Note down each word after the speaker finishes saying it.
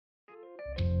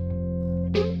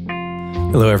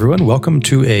Hello, everyone. Welcome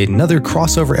to another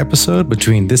crossover episode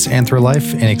between This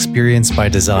Anthrolife and Experience by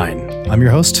Design. I'm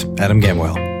your host, Adam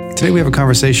Gamwell. Today we have a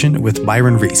conversation with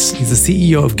Byron Reese. He's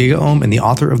the CEO of GigaOM and the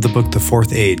author of the book The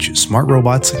Fourth Age, Smart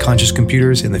Robots, Conscious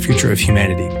Computers, and the Future of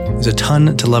Humanity. There's a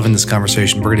ton to love in this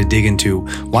conversation. We're going to dig into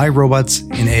why robots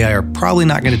and AI are probably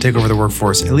not going to take over the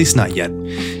workforce, at least not yet,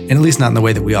 and at least not in the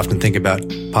way that we often think about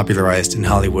popularized in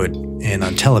Hollywood and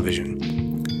on television.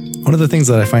 One of the things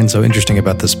that I find so interesting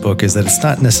about this book is that it's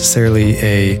not necessarily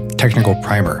a technical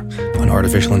primer on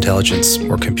artificial intelligence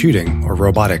or computing or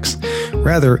robotics.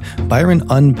 Rather, Byron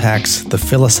unpacks the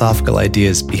philosophical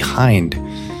ideas behind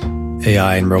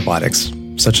AI and robotics,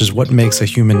 such as what makes a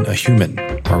human a human.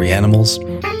 Are we animals?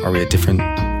 Are we a different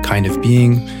kind of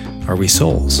being? Are we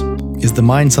souls? Is the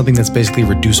mind something that's basically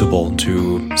reducible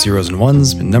to zeros and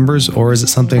ones and numbers, or is it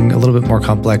something a little bit more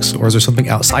complex, or is there something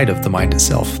outside of the mind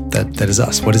itself that is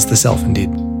us? What is the self indeed?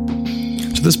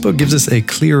 So this book gives us a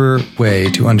clearer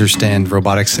way to understand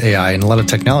robotics, AI, and a lot of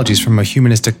technologies from a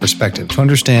humanistic perspective, to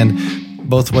understand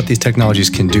both what these technologies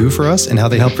can do for us and how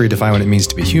they help redefine what it means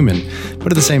to be human, but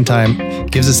at the same time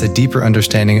gives us a deeper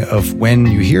understanding of when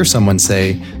you hear someone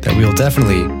say that we'll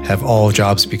definitely have all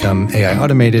jobs become AI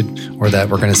automated, or that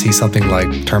we're going to see something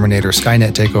like Terminator,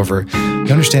 Skynet take over.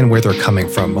 You understand where they're coming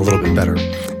from a little bit better.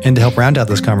 And to help round out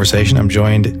this conversation, I'm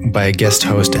joined by guest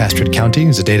host Astrid County,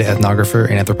 who's a data ethnographer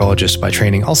and anthropologist by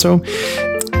training also.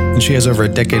 And she has over a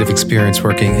decade of experience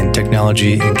working in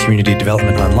technology and community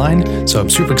development online. So I'm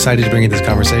super excited to bring you this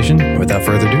conversation. And without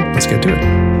further ado, let's get to it.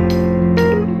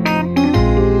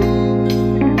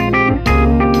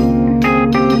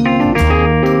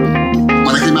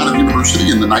 When I came out of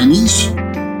university in the 90s,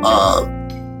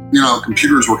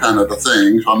 computers were kind of the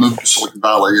thing. So I moved to Silicon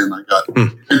Valley and I got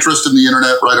interested in the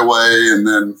internet right away. And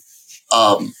then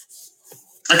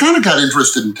I kind of got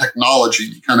interested in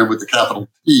technology, kind of with the capital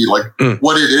T, like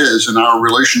what it is and our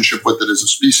relationship with it as a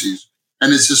species.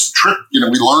 And it's this trick, we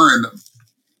learned,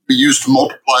 we used to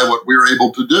multiply what we were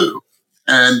able to do.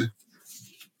 And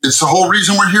it's the whole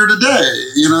reason we're here today.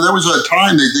 There was a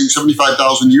time, they think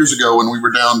 75,000 years ago, when we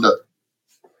were down to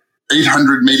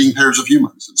 800 mating pairs of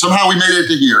humans. And somehow we made it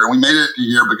to here. And we made it to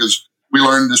here because we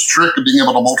learned this trick of being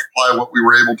able to multiply what we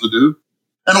were able to do.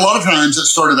 And a lot of times it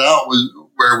started out with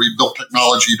where we built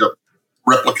technology to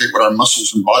replicate what our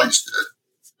muscles and bodies did.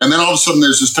 And then all of a sudden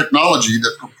there's this technology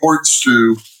that purports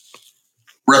to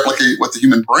replicate what the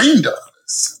human brain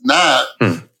does. And that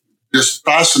just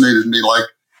fascinated me, like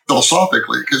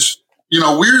philosophically, because,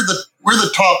 we're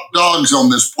the top dogs on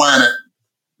this planet,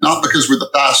 not because we're the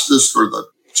fastest or the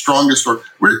strongest, or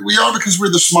we are because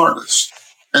we're the smartest.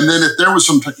 And then if there was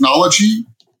some technology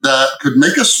that could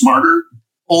make us smarter,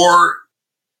 or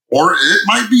it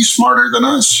might be smarter than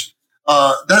us,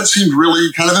 that seemed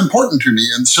really kind of important to me.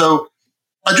 And so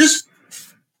I just,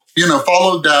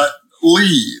 followed that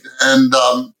lead. And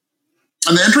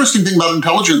the interesting thing about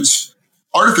intelligence,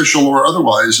 artificial or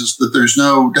otherwise, is that there's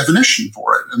no definition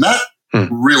for it. And that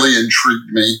really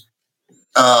intrigued me.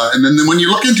 And then when you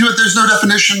look into it, there's no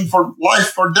definition for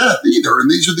life or death either. And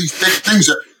these are these big things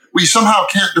that we somehow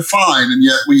can't define, and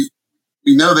yet we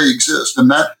know they exist.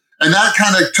 And that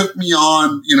kind of took me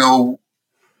on,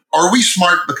 are we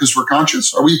smart because we're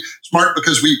conscious? Are we smart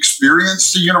because we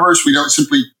experience the universe? We don't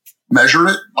simply measure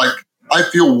it. Like, I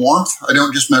feel warmth. I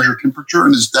don't just measure temperature.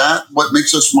 And is that what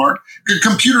makes us smart? Could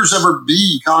computers ever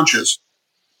be conscious?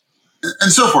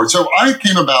 And so forth. So I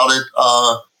came about it,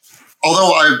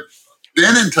 although I've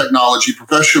been in technology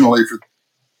professionally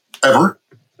forever,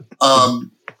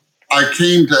 I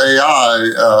came to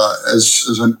AI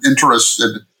as an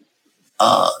interested,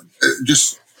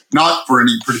 just not for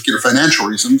any particular financial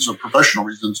reasons or professional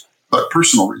reasons, but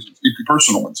personal reasons, deeply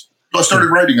personal ones. So I started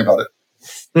writing about it.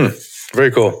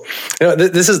 Very cool.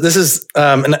 This is,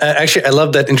 and actually, I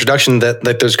love that introduction that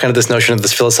there's kind of this notion of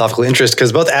this philosophical interest,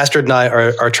 because both Astrid and I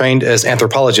are trained as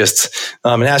anthropologists.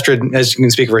 And Astrid, as you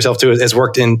can speak for herself too, has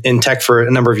worked in tech for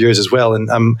a number of years as well. And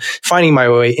I'm finding my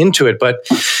way into it, but,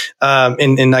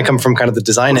 and I come from kind of the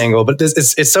design angle, but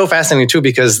it's so fascinating too,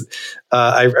 because,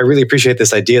 I really appreciate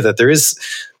this idea that there is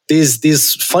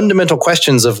these fundamental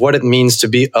questions of what it means to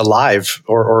be alive,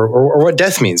 or what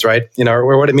death means, right?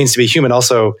 Or what it means to be human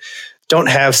also don't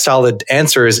have solid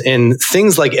answers in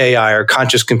things like AI or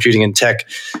conscious computing and tech.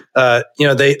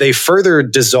 They further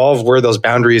dissolve where those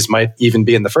boundaries might even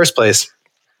be in the first place.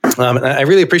 And I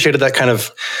really appreciated that kind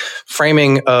of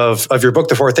framing of your book,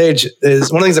 The Fourth Age.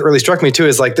 Is one of the things that really struck me too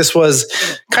is like this was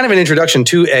kind of an introduction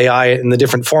to AI and the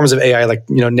different forms of AI, like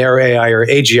narrow AI or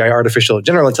AGI, artificial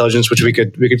general intelligence, which we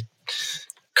could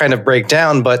kind of break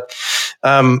down. But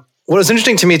what was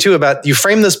interesting to me too about you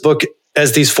frame this book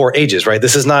as these four ages, right?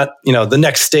 This is not, the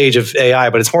next stage of AI,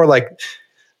 but it's more like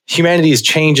humanity's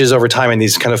changes over time in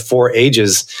these kind of four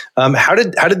ages. How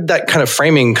did that kind of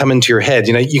framing come into your head?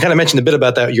 You kind of mentioned a bit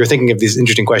about that. You're thinking of these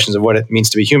interesting questions of what it means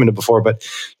to be human before, but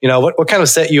what kind of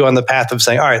set you on the path of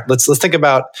saying, all right, let's think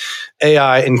about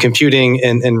AI and computing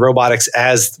and robotics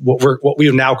as what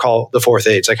we now call the fourth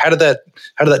age? Like, how did that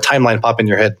timeline pop in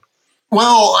your head?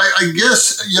 Well, I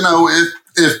guess,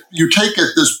 if you take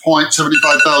at this point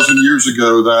 75,000 years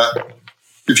ago that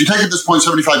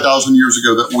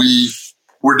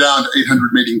we're down to 800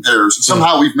 mating pairs, and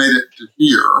somehow we've made it to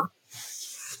here,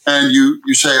 and you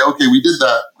say, okay, we did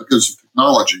that because of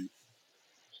technology.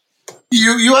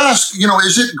 You ask,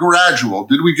 is it gradual?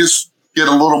 Did we just get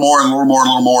a little more and a little more and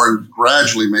a little more and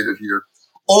gradually made it here?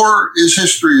 Or is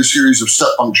history a series of step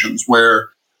functions where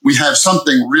we have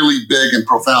something really big and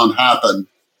profound happen,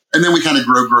 and then we kind of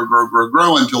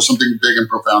grow until something big and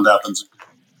profound happens?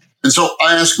 And so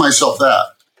I ask myself that.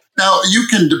 Now, you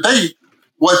can debate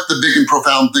what the big and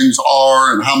profound things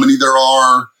are and how many there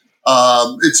are.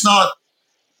 It's not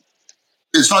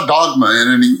dogma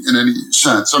in any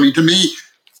sense. I mean, to me,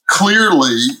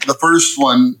 clearly the first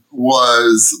one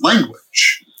was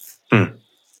language.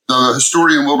 The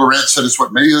historian Wilbur Rant said it's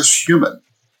what made us human.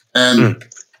 And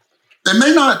it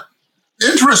may not,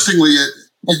 interestingly,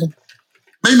 it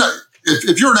may not,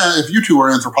 if you two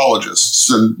are anthropologists,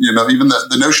 and even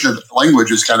the notion of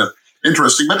language is kind of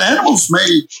interesting, but animals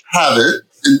may have it.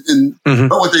 But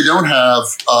what they don't have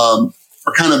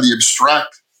are kind of the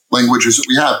abstract languages that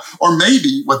we have. Or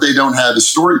maybe what they don't have is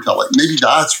storytelling. Maybe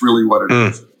that's really what it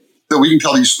is. That we can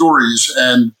tell these stories,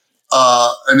 and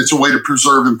it's a way to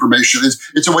preserve information.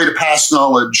 It's a way to pass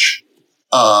knowledge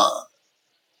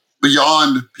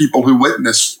beyond people who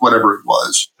witnessed whatever it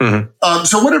was.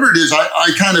 So whatever it is,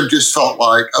 I kind of just felt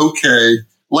like, okay,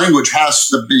 language has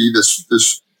to be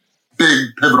this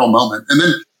big pivotal moment. And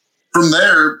then from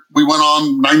there, we went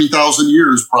on 90,000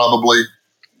 years probably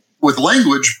with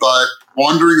language, but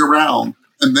wandering around.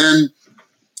 And then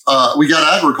we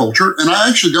got agriculture. And I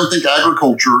actually don't think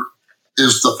agriculture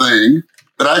is the thing,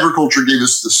 but agriculture gave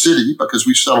us the city because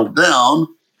we settled down.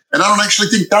 And I don't actually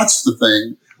think that's the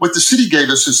thing. What the city gave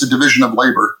us is the division of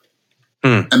labor.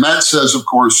 And that says, of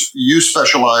course, you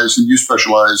specialize and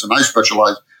I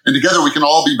specialize. And together we can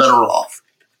all be better off.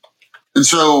 And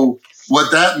so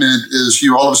what that meant is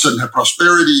you all of a sudden had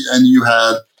prosperity and you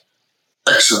had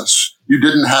excess. You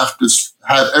didn't have to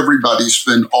have everybody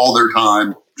spend all their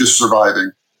time just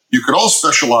surviving. You could all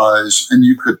specialize and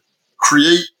you could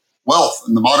create wealth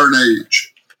in the modern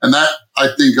age. And that I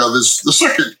think of as the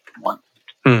second one.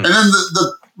 And then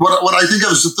what I think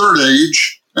of as the third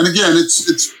age, and again,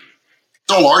 it's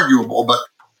all arguable, but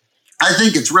I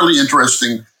think it's really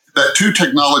interesting that two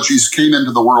technologies came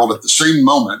into the world at the same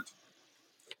moment,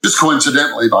 just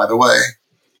coincidentally, by the way,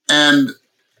 and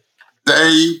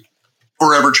they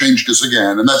forever changed us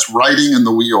again. And that's writing and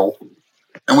the wheel.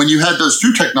 And when you had those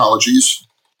two technologies,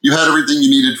 you had everything you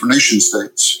needed for nation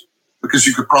states because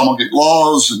you could promulgate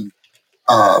laws and,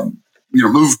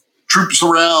 move troops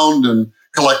around and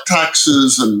collect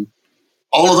taxes and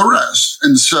all of the rest.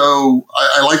 And so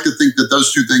I like to think that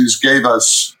those two things gave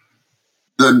us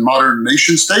the modern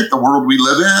nation state, the world we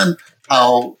live in,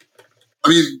 all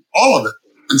of it.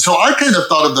 And so I kind of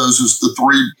thought of those as the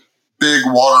three big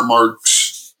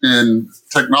watermarks in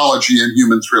technology and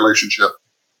humans' relationship.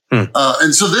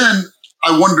 And so then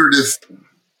I wondered if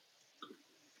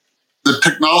the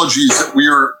technologies that we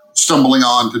are stumbling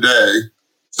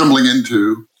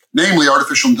into, namely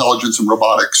artificial intelligence and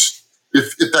robotics,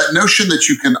 if that notion that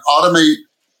you can automate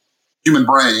human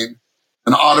brain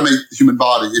and automate the human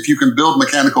body, if you can build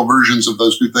mechanical versions of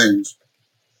those two things,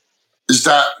 is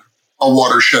that a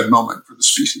watershed moment for the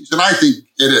species? And I think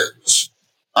it is.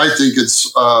 I think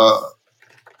it's, I'm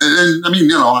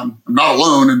not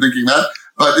alone in thinking that,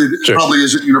 but it probably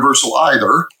isn't universal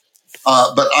either.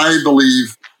 But I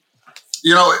believe,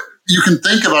 you can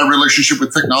think of our relationship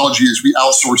with technology as we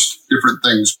outsourced different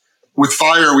things. With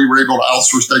fire, we were able to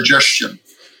outsource digestion.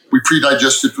 We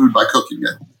pre-digested food by cooking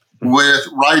it. With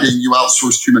writing, you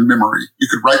outsourced human memory. You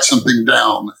could write something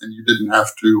down and you didn't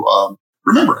have to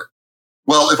remember it.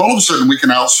 Well, if all of a sudden we can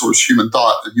outsource human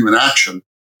thought and human action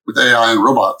with AI and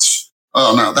robots,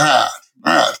 now that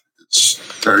is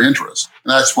very interesting.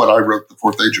 And that's what I wrote The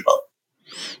Fourth Age about.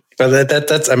 Well,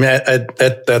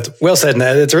 that's well said, and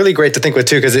it's really great to think with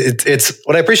too, because it's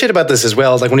what I appreciate about this as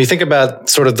well. Like when you think about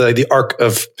sort of the arc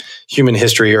of human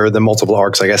history, or the multiple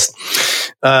arcs, I guess.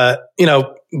 I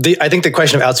think the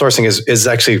question of outsourcing is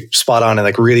actually spot on, and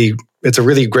it's a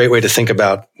really great way to think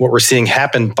about what we're seeing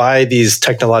happen by these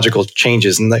technological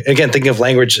changes. And again, thinking of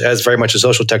language as very much a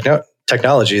social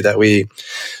technology that we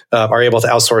are able to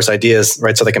outsource ideas,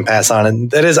 right, so they can pass on.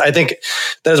 And I think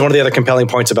that is one of the other compelling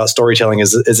points about storytelling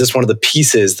is this one of the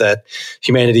pieces that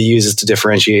humanity uses to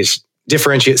differentiate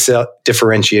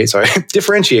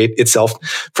itself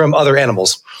from other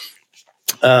animals.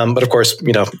 But of course,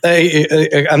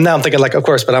 I'm thinking like, of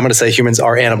course, but I'm going to say humans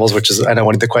are animals, which is, I know,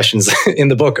 one of the questions in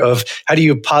the book of how do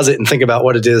you posit and think about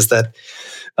what it is that,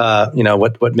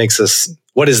 what makes us,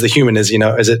 what is the human is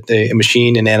it a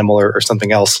machine, an animal, or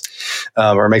something else,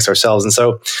 or makes ourselves. And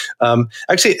so,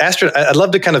 actually, Astrid, I'd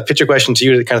love to kind of pitch a question to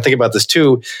you to kind of think about this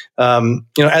too.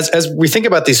 As we think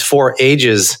about these 4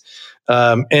 ages,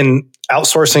 and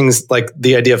outsourcing, like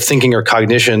the idea of thinking or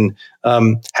cognition,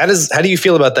 how do you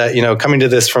feel about that? Coming to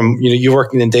this from you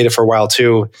working in data for a while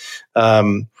too.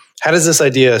 How does this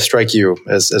idea strike you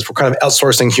as we're kind of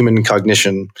outsourcing human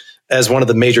cognition as one of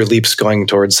the major leaps going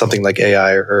towards something like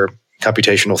AI or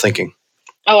computational thinking?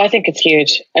 Oh, I think it's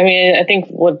huge. I mean, I think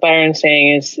what Byron's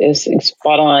saying is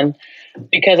spot on,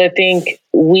 because I think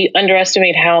we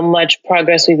underestimate how much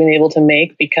progress we've been able to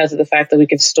make because of the fact that we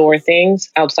can store things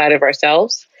outside of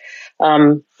ourselves,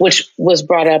 which was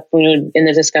brought up in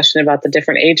the discussion about the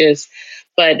different ages.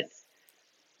 But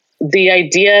the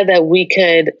idea that we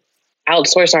could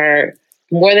outsource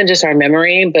more than just our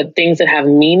memory, but things that have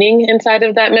meaning inside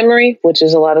of that memory, which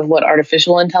is a lot of what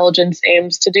artificial intelligence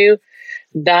aims to do,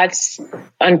 that's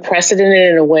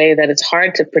unprecedented in a way that it's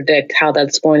hard to predict how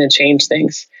that's going to change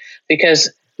things. Because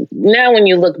now when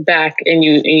you look back and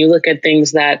you look at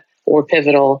things that were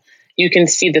pivotal, you can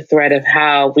see the thread of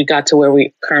how we got to where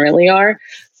we currently are.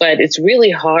 But it's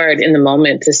really hard in the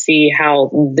moment to see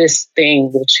how this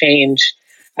thing will change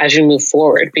as you move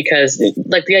forward. Because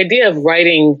like the idea of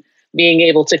writing, being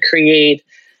able to create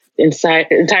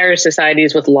entire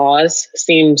societies with laws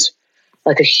seems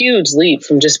like a huge leap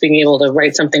from just being able to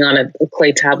write something on a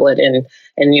clay tablet and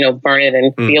burn it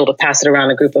and be able to pass it around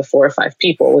a group of 4 or 5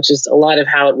 people, which is a lot of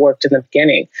how it worked in the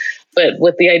beginning. But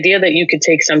with the idea that you could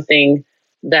take something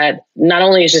that not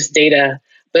only is just data,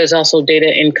 but is also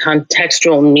data in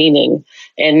contextual meaning,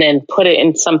 and then put it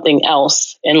in something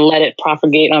else and let it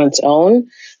propagate on its own,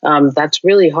 that's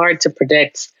really hard to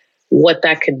predict what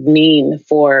that could mean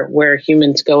for where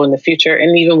humans go in the future,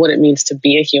 and even what it means to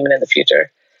be a human in the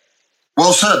future.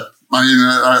 Well said. I mean,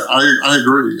 I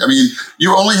agree. I mean,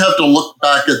 you only have to look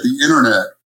back at the internet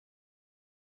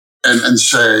and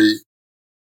say,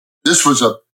 this was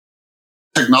a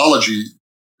technology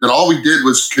that all we did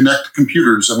was connect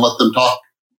computers and let them talk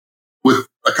with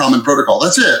a common protocol.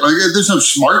 That's it. Like, there's no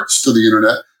smarts to the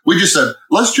internet. We just said,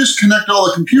 let's just connect all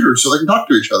the computers so they can talk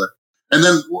to each other. And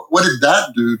then what did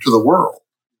that do to the world?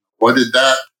 What did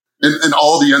that, and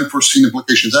all the unforeseen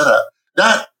implications that had?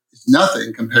 That is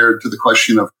nothing compared to the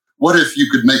question of, what if you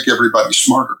could make everybody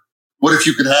smarter? What if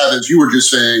you could have, as you were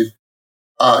just saying,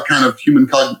 kind of human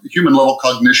level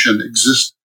cognition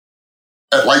exist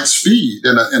at light speed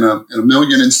in a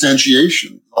million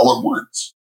instantiations all at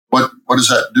once? What does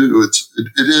that do?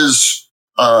 It is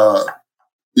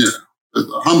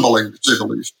humbling, to say the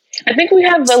least. I think we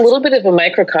have a little bit of a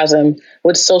microcosm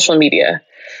with social media,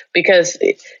 because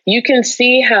you can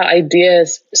see how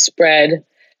ideas spread,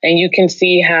 and you can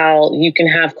see how you can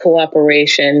have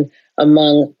cooperation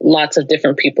among lots of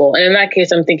different people. And in that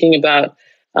case, I'm thinking about,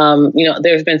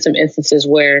 there's been some instances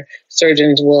where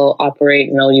surgeons will operate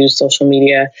and they'll use social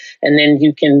media, and then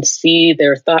you can see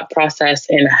their thought process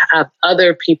and have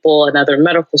other people and other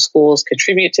medical schools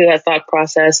contribute to that thought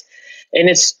process. And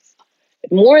it's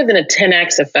more than a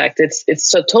 10x effect. It's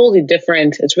so totally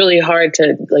different. It's really hard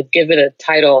to give it a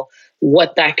title,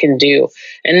 what that can do.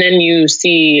 And then you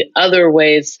see other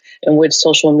ways in which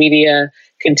social media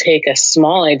can take a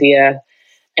small idea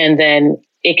and then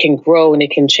it can grow and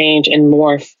it can change and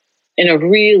morph in a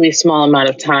really small amount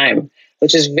of time,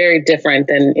 which is very different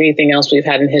than anything else we've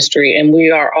had in history. And we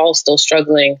are all still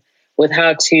struggling with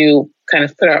how to kind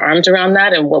of put our arms around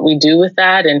that and what we do with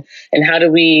that, and how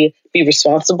do we be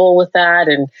responsible with that.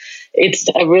 And it's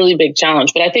a really big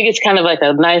challenge, but I think it's kind of like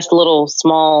a nice little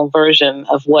small version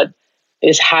of what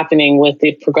is happening with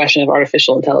the progression of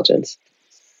artificial intelligence.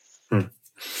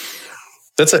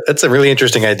 That's a really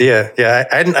interesting idea. Yeah,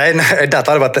 I had not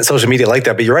thought about that social media like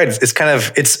that, but you're right.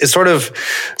 It's sort of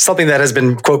something that has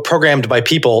been, quote, programmed by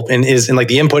people, and like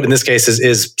the input in this case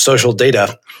is social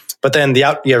data. But then the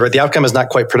outcome is not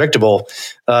quite predictable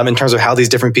in terms of how these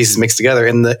different pieces mix together.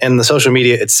 And the social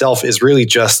media itself is really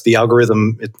just the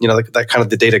algorithm, that kind of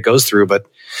the data goes through. But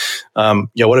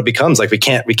what it becomes, like we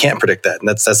can't predict that, and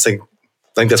I think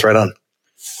that's right on.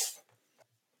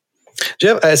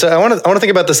 So I want to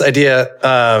think about this idea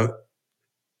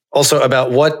also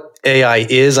about what AI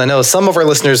is? I know some of our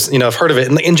listeners, have heard of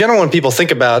it. In general, when people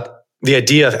think about the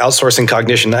idea of outsourcing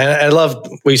cognition, I love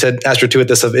what you said, Astro, too, at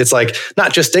this. It's like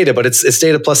not just data, but it's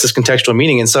data plus this contextual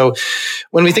meaning. And so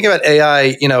when we think about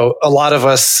AI, a lot of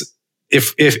us,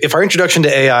 if our introduction to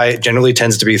AI generally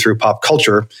tends to be through pop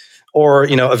culture, or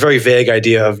a very vague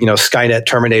idea of Skynet,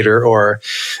 Terminator, or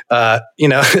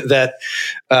that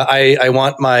I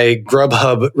want my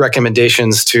Grubhub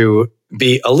recommendations to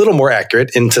be a little more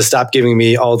accurate and to stop giving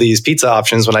me all these pizza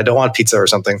options when I don't want pizza or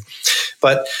something.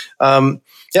 But I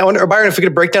wonder, Byron, if we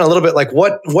could break down a little bit, like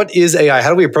what is AI? How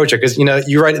do we approach it? Because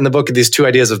you write in the book these two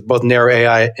ideas of both narrow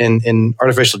AI and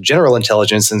artificial general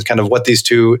intelligence, and kind of what these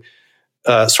two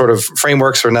sort of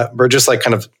frameworks or just like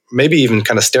kind of maybe even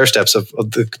kind of stair steps of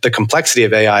the complexity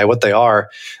of AI, what they are.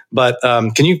 But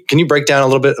can you break down a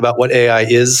little bit about what AI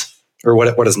is or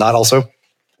what is not also?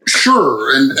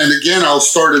 Sure. And again, I'll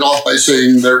start it off by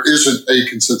saying there isn't a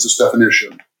consensus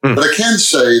definition. But I can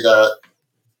say that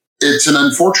it's an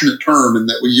unfortunate term in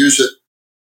that we use it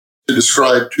to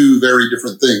describe two very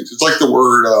different things. It's like the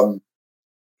word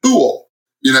pool,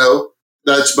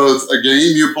 that's both a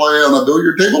game you play on a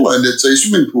billiard table and it's a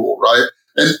swimming pool, right?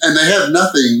 And they have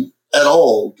nothing at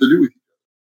all to do with each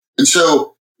other. And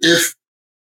so if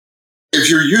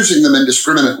you're using them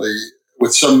indiscriminately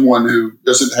with someone who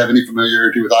doesn't have any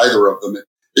familiarity with either of them,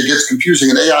 it gets confusing,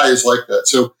 and AI is like that.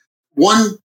 So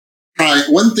one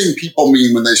thing people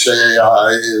mean when they say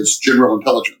AI is general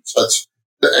intelligence. That's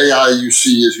the AI you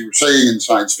see, as you were saying, in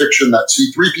science fiction. That's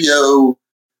C-3PO,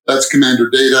 that's Commander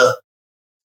Data.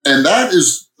 And that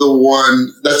is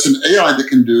that's an AI that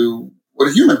can do what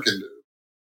a human can do.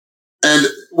 And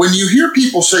when you hear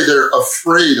people say they're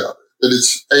afraid of it, that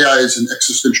AI is an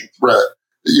existential threat,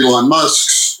 Elon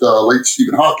Musk's, late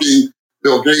Stephen Hawking,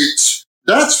 Bill Gates,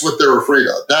 that's what they're afraid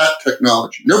of, that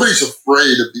technology. Nobody's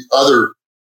afraid of the other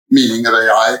meaning of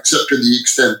AI, except to the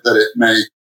extent that it may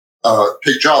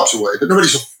take jobs away. But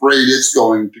nobody's afraid it's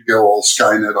going to go all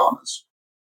Skynet on us.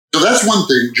 So that's one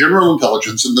thing, general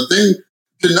intelligence. And the thing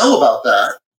to know about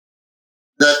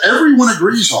that everyone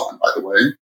agrees on, by the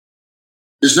way,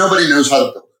 is nobody knows how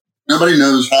to build it. Nobody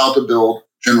knows how to build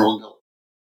general intelligence.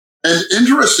 And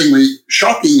interestingly,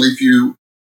 shockingly few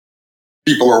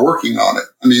people are working on it.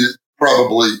 I mean,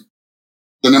 probably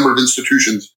the number of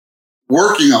institutions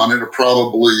working on it are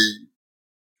probably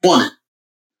 20,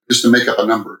 just to make up a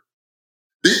number.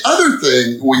 The other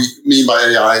thing we mean by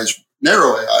AI is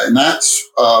narrow AI, and that's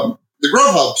the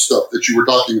Grubhub stuff that you were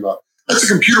talking about. That's a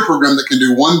computer program that can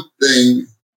do one thing,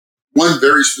 one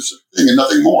very specific thing, and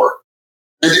nothing more.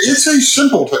 And it's a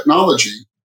simple technology.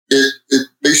 It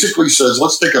basically says,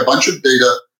 let's take a bunch of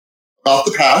data about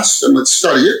the past and let's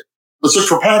study it. Let's look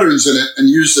for patterns in it and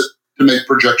use it to make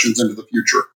projections into the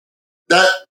future. That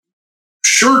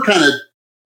sure kind of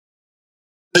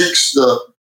takes the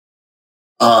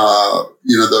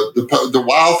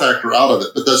wow factor out of it,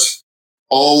 but that's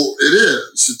all it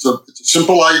is. It's a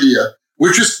simple idea.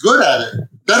 We're just good at it,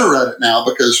 better at it now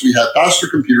because we have faster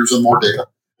computers and more data,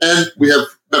 and we have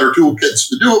better toolkits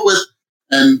to do it with,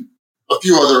 and a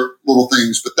few other little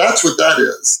things. But that's what that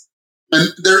is.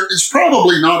 And there is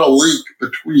probably not a link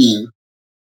between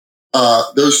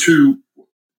those two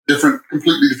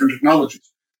completely different technologies.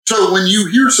 So when you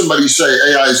hear somebody say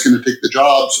AI is going to take the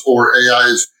jobs, or AI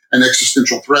is an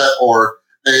existential threat, or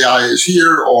AI is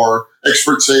here, or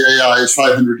experts say AI is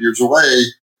 500 years away,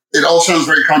 it all sounds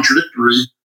very contradictory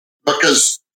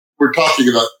because we're talking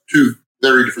about two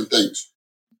very different things.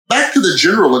 Back to the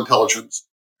general intelligence,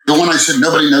 the one I said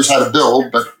nobody knows how to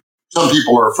build, but some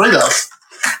people are afraid of.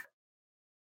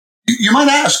 You might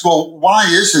ask, well, why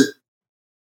is it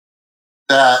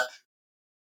that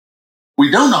we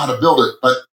don't know how to build it,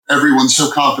 but everyone's so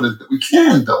confident that we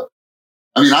can build it?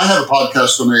 I mean, I have a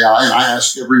podcast on AI, and I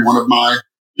ask every one of my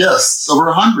guests, over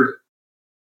 100,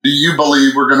 do you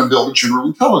believe we're going to build a general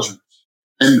intelligence?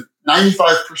 And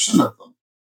 95% of them,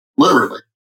 literally,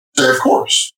 say, of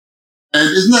course. And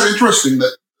isn't that interesting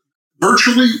that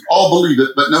virtually all believe it,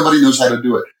 but nobody knows how to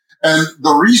do it? And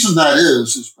the reason that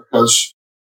is because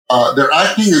they're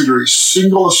acting under a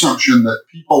single assumption that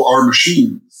people are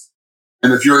machines.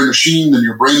 And if you're a machine, then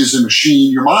your brain is a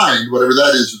machine. Your mind, whatever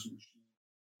that is a machine.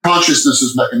 Consciousness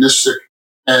is mechanistic.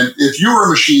 And if you're a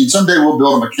machine, someday we'll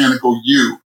build a mechanical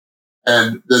you.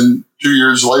 And then 2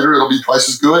 years later, it'll be twice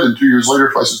as good. And 2 years later,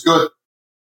 twice as good.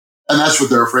 And that's what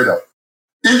they're afraid of.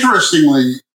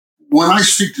 Interestingly, when I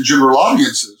speak to general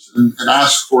audiences and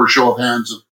ask for a show of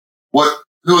hands of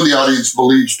who in the audience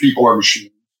believes people are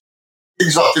machines,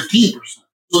 it's about 15%. So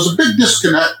there's a big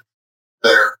disconnect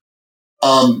there.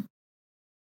 And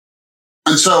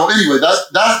so anyway,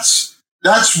 that's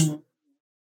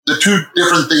the two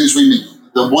different things we need.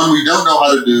 The one we don't know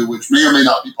how to do, which may or may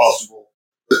not be possible,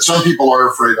 that some people are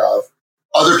afraid of.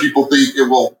 Other people think it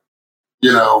will,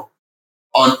 you'll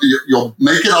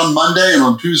make it on Monday, and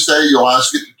on Tuesday you'll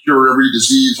ask it to cure every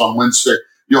disease. On Wednesday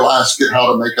you'll ask it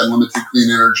how to make unlimited clean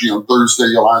energy. On Thursday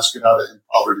you'll ask it how to end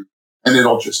poverty, and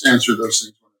it'll just answer those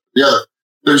things one after the other.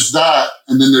 There's that,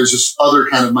 and then there's this other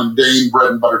kind of mundane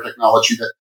bread and butter technology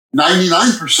that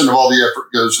 99% of all the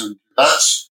effort goes into.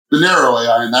 That's the narrow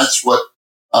AI, and that's what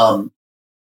all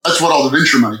the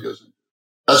venture money goes into.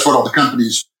 That's what all the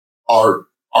companies are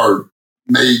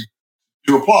made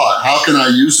to apply. How can I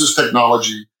use this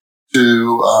technology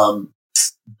to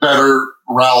better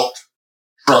route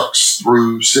trucks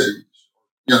through cities?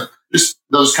 Just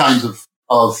those kinds of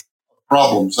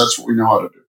problems. That's what we know how to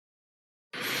do.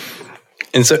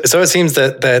 And so it seems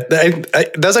that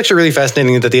that's actually really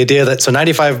fascinating. That the idea that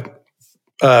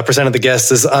 95% of the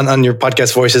guests is on your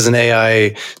podcast, Voices in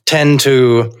AI, tend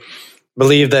to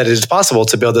believe that it is possible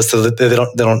to build this, so that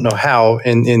they don't know how.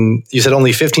 And you said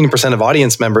only 15% of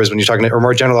audience members, when you're talking to, or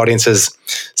more general audiences,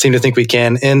 seem to think we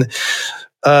can. And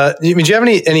do you have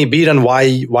any beat on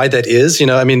why that is?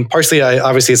 Partially,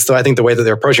 obviously, it's I think the way that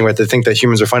they're approaching it. They think that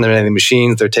humans are fundamentally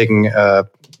machines. They're taking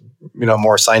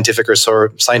more scientific or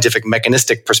sort of scientific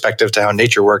mechanistic perspective to how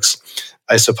nature works,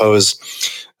 I suppose.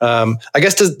 I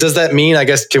guess does that mean? I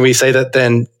guess can we say that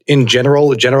then in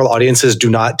general audiences do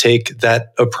not take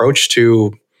that approach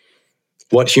to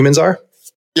what humans are?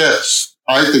 Yes,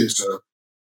 I think so.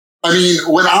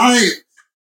 When I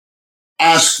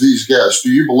ask these guests, do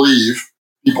you believe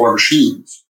people are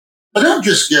machines? I don't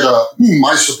just get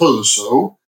I suppose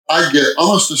so. I get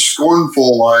almost a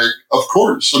scornful, of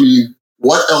course.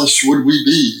 What else would we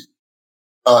be?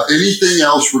 Anything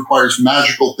else requires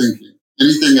magical thinking.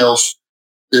 Anything else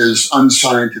is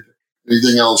unscientific.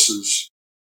 Anything else is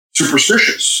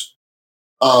superstitious.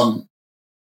 They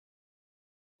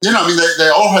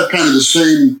all have kind of the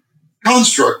same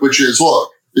construct, which is,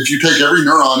 look, if you take every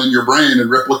neuron in your brain and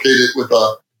replicate it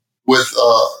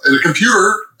in a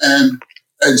computer and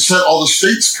set all the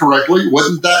states correctly,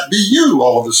 wouldn't that be you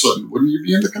all of a sudden? Wouldn't you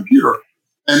be in the computer?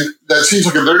 And that seems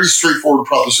like a very straightforward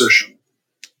proposition.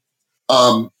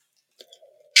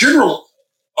 General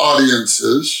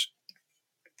audiences,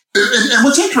 and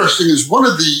what's interesting is one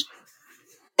of the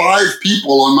 5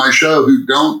 people on my show who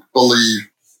don't believe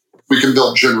we can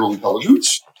build general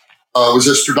intelligence was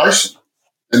Esther Dyson.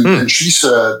 And she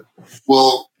said,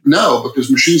 well, no, because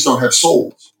machines don't have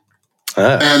souls.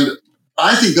 And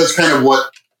I think that's kind of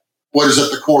what is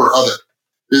at the core of it,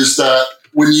 is that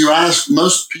when you ask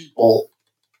most people,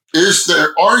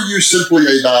 are you simply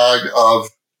a bag of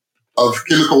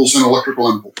chemicals and electrical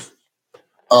impulses?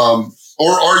 Or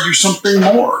are you something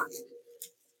more?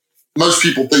 Most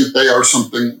people think they are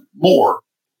something more.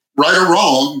 Right or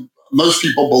wrong, most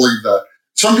people believe that.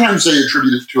 Sometimes they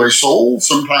attribute it to a soul,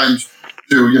 sometimes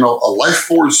to, a life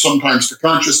force, sometimes to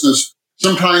consciousness,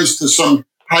 sometimes to some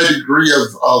high degree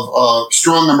of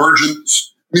strong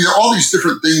emergence. There are all these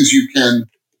different things you can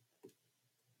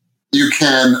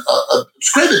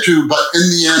ascribe it to, but in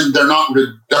the end, they're not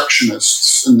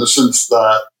reductionists in the sense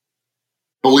that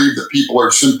believe that people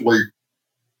are simply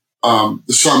the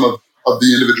sum of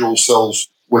the individual cells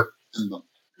within them.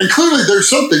 And clearly, there's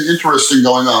something interesting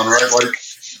going on, right? Like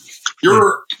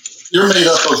you're made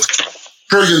up of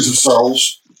trillions of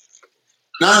cells,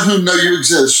 none of whom know you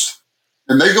exist,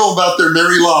 and they go about their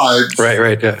merry lives.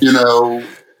 Right, yeah.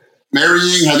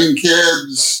 Marrying, having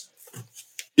kids,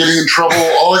 getting in trouble,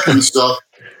 all that kind of stuff.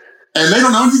 And they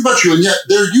don't know anything about you, and yet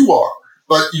there you are.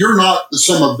 But you're not the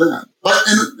sum of them. But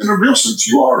in a real sense,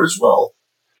 you are as well.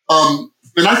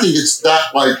 And I think it's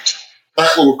that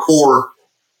little core,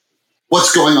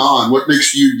 what's going on, what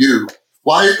makes you you.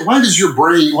 Why do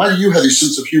you have a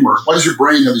sense of humor? Why does your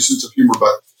brain have a sense of humor,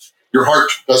 but your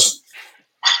heart doesn't?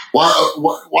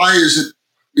 Why is it,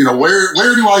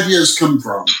 where do ideas come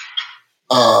from?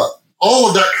 All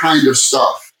of that kind of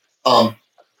stuff.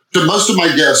 To most of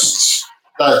my guests,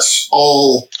 that's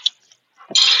all.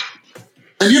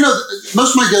 And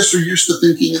most of my guests are used to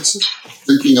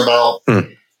thinking about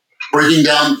breaking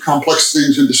down complex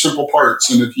things into simple parts.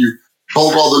 And if you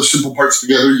hold all those simple parts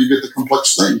together, you get the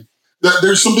complex thing.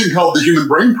 There's something called the Human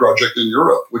Brain Project in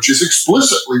Europe, which is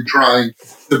explicitly trying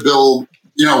to build,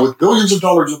 with billions of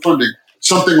dollars of funding,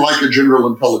 something like a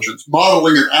general intelligence,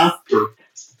 modeling it after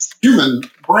human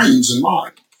brains and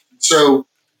mind. So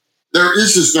there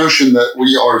is this notion that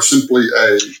we are simply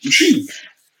a machine.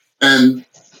 And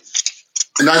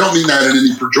I don't mean that in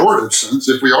any pejorative sense.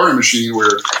 If we are a machine,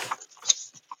 we're,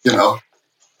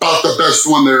 about the best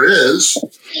one there is.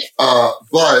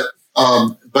 But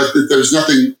that there's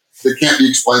nothing that can't be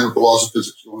explained with the laws of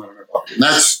physics going on in our body. And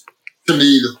that's, to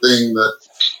me, the thing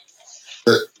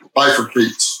that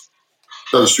bifurcates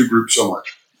those two groups so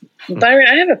much. Byron,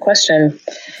 I have a question.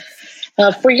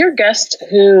 For your guests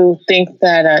who think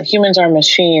that humans are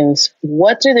machines,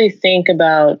 what do they think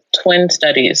about twin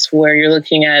studies where you're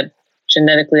looking at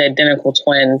genetically identical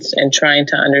twins and trying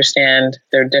to understand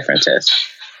their differences?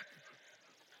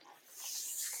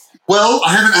 Well,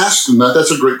 I haven't asked them that.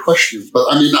 That's a great question. But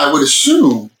I mean, I would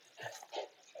assume,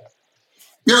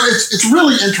 it's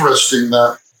really interesting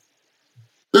that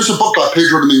there's a book by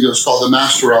Pedro Domingos called The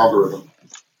Master Algorithm.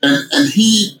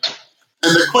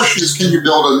 And the question is, can you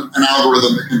build an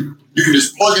algorithm that you can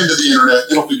just plug into the internet,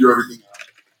 it'll figure everything out.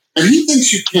 And he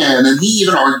thinks you can, and he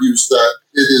even argues that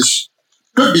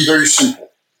could be very simple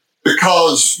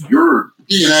because your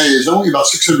DNA is only about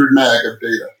 600 meg of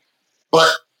data. But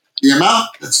the amount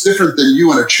that's different than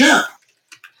you and a chimp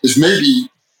is maybe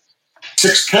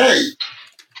 6K,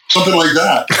 something like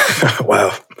that.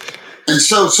 Wow. And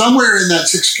so somewhere in that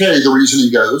 6K, the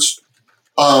reasoning goes,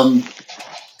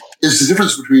 is the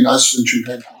difference between us and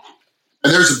chimpanzees.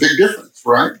 And there's a big difference,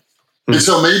 right? Mm. And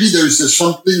so maybe there's just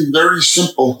something very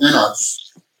simple in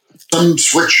us, some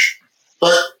switch,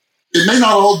 but it may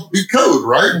not all be code,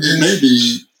 right? It may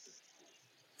be,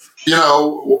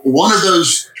 one of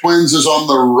those twins is on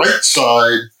the right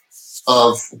side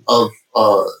of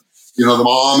the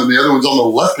mom, and the other one's on the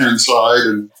left-hand side,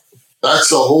 and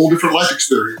that's a whole different life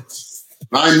experience.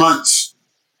 9 months.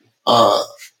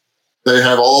 They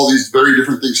have all these very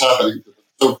different things happening to them.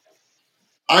 So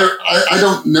I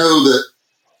don't know that.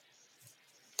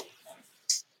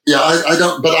 Yeah, I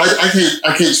don't. But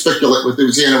I can't speculate what they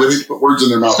would say, and I would hate to put words in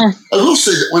their mouth. I will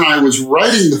say that when I was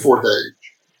writing The Fourth Age,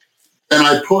 and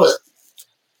I put,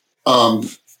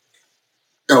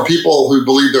 people who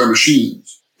believe they're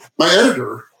machines. My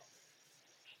editor,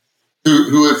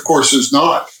 who of course is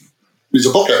not, he's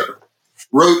a book editor,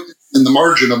 wrote in the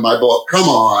margin of my book, "Come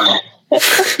on.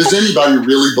 Does anybody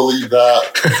really believe that?"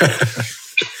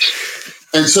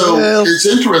 And so it's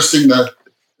interesting that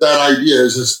idea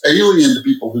is as alien to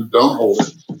people who don't hold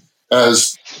it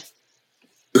as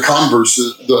the converse,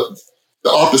 the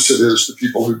opposite is to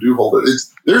people who do hold it.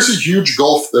 There's a huge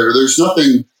gulf there. There's no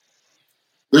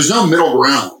middle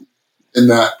ground in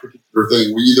that particular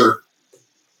thing.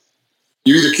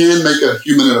 You either can make a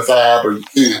human in a fab or you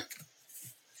can't.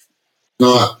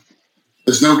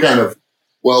 There's no kind of,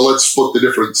 well, let's split the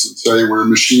difference and say we're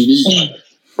machine-y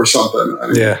or something.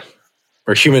 Yeah.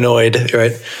 Or humanoid,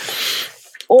 right?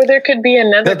 Or there could be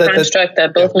another construct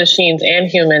that both machines and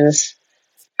humans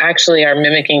actually are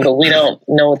mimicking, but we don't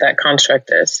know what that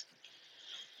construct is.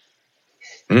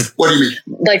 What do you mean?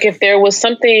 Like if there was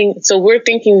something, so we're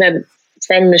thinking that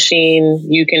from machine,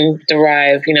 you can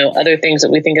derive, other things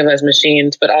that we think of as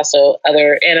machines, but also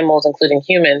other animals, including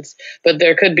humans. But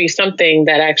there could be something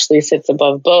that actually sits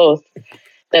above both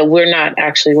that we're not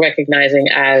actually recognizing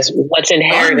as what's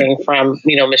inheriting from,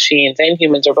 machines, and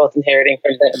humans are both inheriting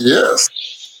from this. Yes.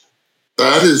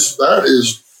 That is,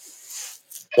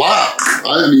 wow.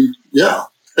 I mean, yeah.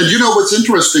 And what's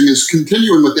interesting is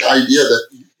continuing with the idea that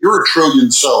you're a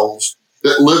trillion cells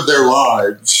that live their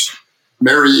lives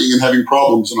marrying and having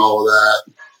problems and all of that.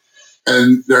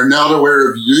 And they're not aware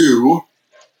of you.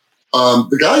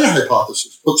 The Gaia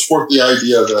hypothesis puts forth the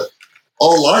idea that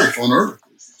all life on Earth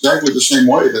is exactly the same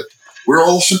way, that we're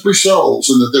all simply cells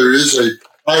and that there is a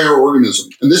higher organism.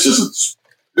 And this isn't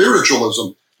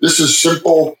spiritualism. This is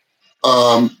simple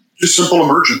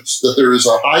emergence, that there is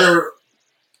a higher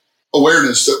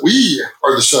awareness that we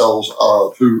are the cells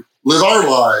of who live our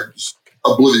lives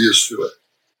oblivious to it.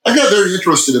 I got very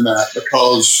interested in that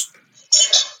because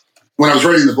when I was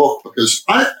writing the book, because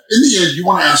in the end, you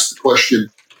want to ask the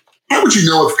question, how would you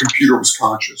know if a computer was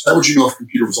conscious? How would you know if a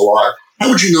computer was alive? How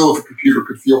would you know if a computer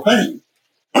could feel pain?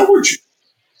 How would you?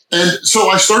 And so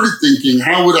I started thinking,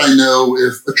 how would I know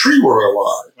if a tree were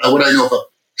alive? How would I know if a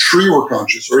tree were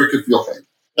conscious or it could feel pain?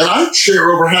 And I share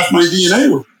over half my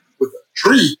DNA with a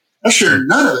tree. I share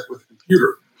none of it with a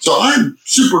computer. So I'm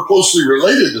super closely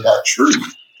related to that tree.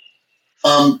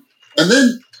 And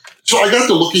then, so I got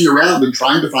to looking around and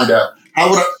trying to find out how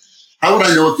would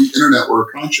I know if the internet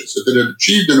were conscious, if it had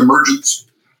achieved an emergence,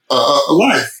 a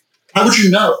life? How would you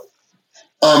know?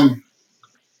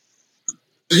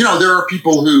 There are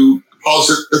people who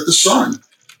posit that the sun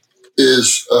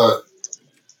is,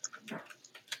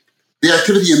 the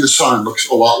activity in the sun looks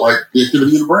a lot like the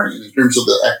activity in the brain in terms of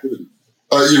the activity,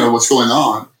 what's going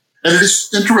on. And it is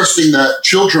interesting that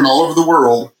children all over the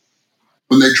world,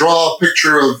 when they draw a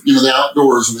picture of, the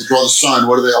outdoors and they draw the sun,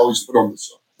 what do they always put on the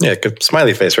sun? Yeah, good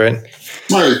smiley face, right?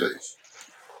 Smiley face.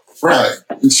 Right.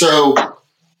 And so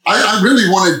I really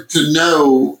wanted to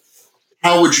know,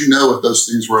 how would you know if those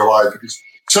things were alive? Because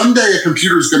someday a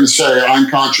computer is going to say, I'm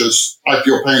conscious, I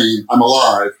feel pain, I'm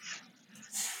alive.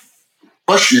 The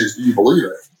question is, do you believe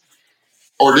it?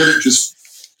 Or did it just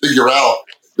figure out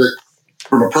that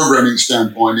from a programming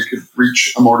standpoint, it could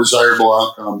reach a more desirable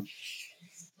outcome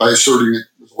by asserting it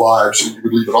was alive, so you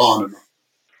would leave it on?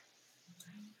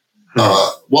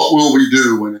 What will we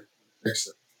do when it makes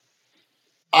it?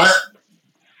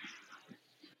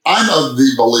 I'm of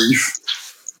the belief,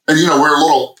 and we're a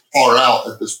little far out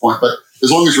at this point, but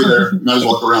as long as we're there, you might as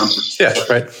well look around. Yeah,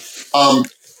 right.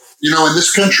 In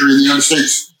this country, in the United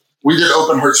States, we did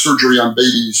open heart surgery on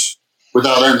babies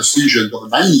without anesthesia until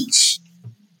the 90s,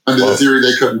 under the theory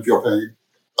they couldn't feel pain.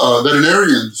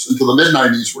 Veterinarians until the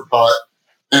mid-90s were taught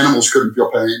animals couldn't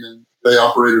feel pain, and they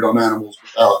operated on animals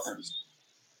without anesthesia.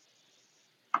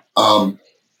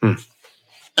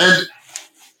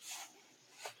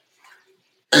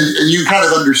 And you kind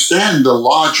of understand the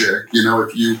logic,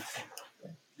 if you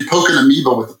poke an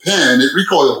amoeba with a pin, it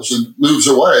recoils and moves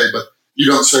away, but you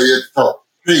don't say it felt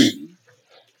pain.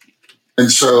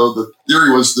 And so the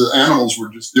theory was the animals were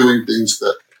just doing things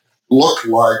that looked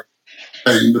like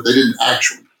pain, but they didn't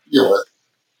actually feel it.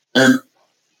 And,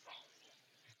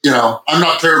 I'm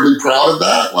not terribly proud of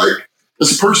that, like,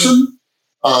 as a person.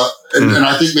 And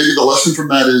I think maybe the lesson from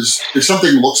that is, if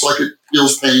something looks like it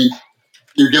feels pain,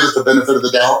 you give it the benefit of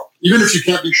the doubt, even if you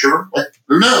can't be sure. Like,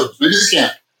 who knows? Maybe they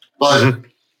can't. But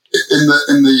in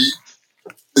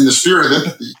the spirit of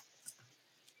empathy,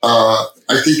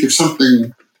 I think if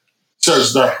something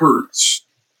says that hurts,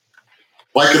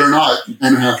 like it or not, you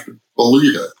kind of have to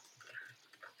believe it.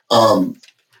 Because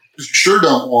you sure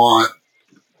don't want to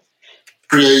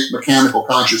create mechanical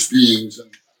conscious beings and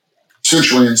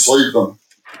essentially enslave them.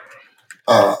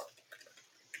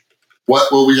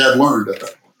 What will we have learned at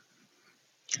that point?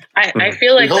 I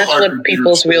feel like that's what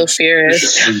people's real fear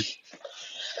is.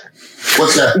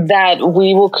 What's that? That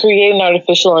we will create an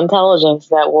artificial intelligence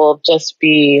that will just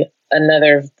be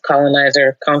another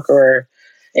colonizer, conqueror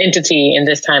entity, and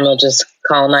this time it'll just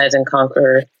colonize and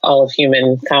conquer all of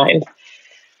humankind.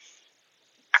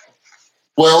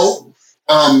 Well,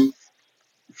 of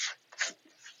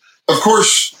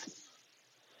course,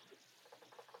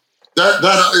 that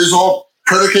is all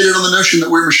predicated on the notion that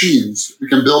we're machines. We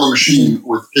can build a machine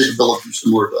with capabilities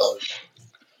similar to ours.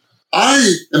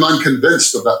 I am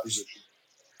unconvinced of that position.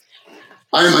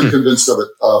 I am unconvinced of it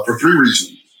for three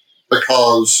reasons.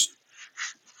 Because,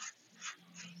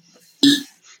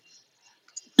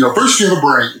 first you have a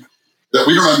brain that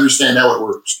we don't understand how it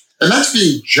works. And that's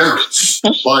being generous.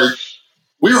 Like,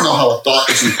 we don't know how a thought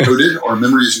is encoded or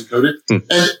memory is encoded.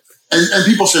 And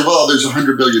people say, well, there's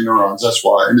 100 billion neurons, that's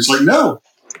why. And it's like, no,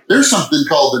 there's something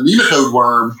called the nematode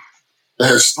worm that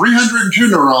has 302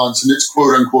 neurons in its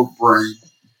quote-unquote brain.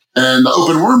 And the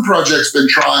Open Worm Project's been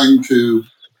trying to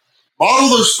model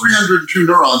those 302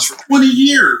 neurons for 20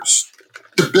 years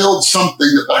to build something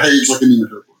that behaves like a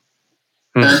nematode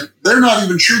worm. And they're not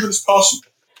even sure that it's possible.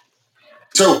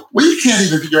 So we can't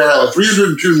even figure out how a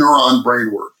 302 neuron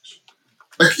brain works.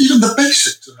 Like, even the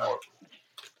basics of how it works.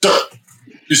 So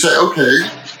you say, okay.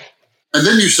 And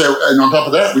then you say, and on top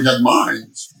of that, we have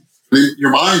minds. I mean,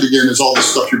 your mind, again, is all the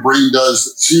stuff your brain does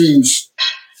that seems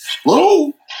a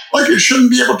little like it shouldn't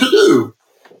be able to do.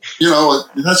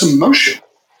 It has emotion.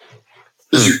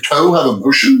 Does your toe have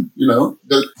emotion? No,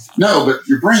 but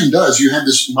your brain does. You have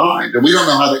this mind, and we don't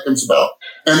know how that comes about.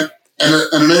 And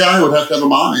an AI would have to have a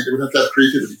mind. It would have to have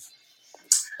creativity.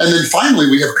 And then finally,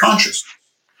 we have consciousness.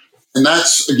 And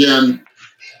that's, again,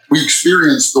 we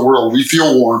experience the world. We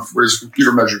feel warmth, whereas a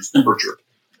computer measures temperature.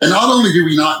 And not only do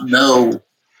we not know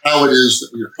how it is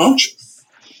that we are conscious,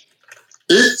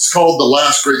 it's called the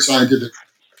last great scientific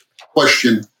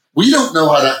question. We don't know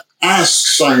how to ask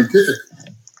scientifically.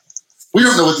 We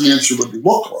don't know what the answer would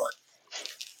look like.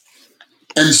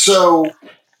 And so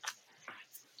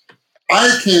I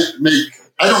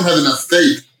don't have enough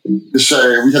faith to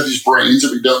say we have these brains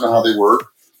that we don't know how they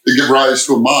work, that give rise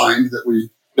to a mind that we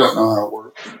don't know how it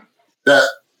works, that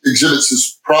exhibits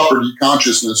this property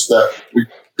consciousness that we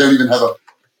don't even have a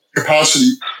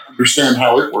capacity to understand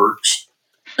how it works.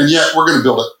 And yet we're going to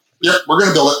build it. Yep, we're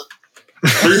going to build it.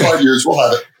 35 years, we'll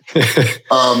have it.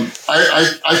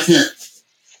 I can't.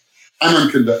 I'm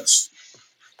unconvinced.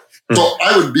 So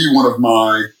I would be one of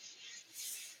my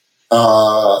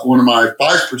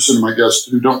 5% of my guests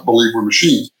who don't believe we're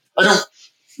machines. I don't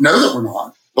know that we're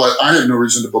not, but I have no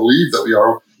reason to believe that we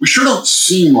are. We sure don't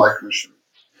seem like machines.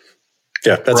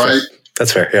 Yeah, that's right. Fair.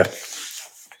 That's fair. Yeah.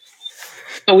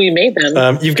 So we made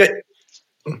them. You've got.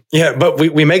 Yeah, but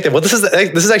we make them. Well, this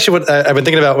is actually what I've been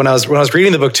thinking about when I was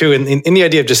reading the book too. And in the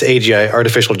idea of just AGI,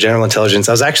 artificial general intelligence,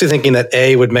 I was actually thinking that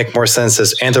A would make more sense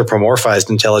as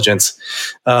anthropomorphized intelligence.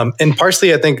 And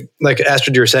partially, I think, like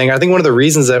Astrid, you were saying, I think one of the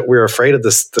reasons that we're afraid of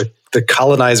this, the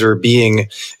colonizer being,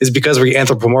 is because we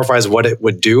anthropomorphize what it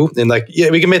would do. And like,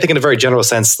 yeah, we can make it in a very general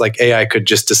sense, like AI could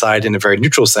just decide in a very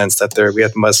neutral sense that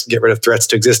must get rid of threats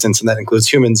to existence, and that includes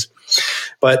humans.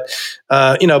 But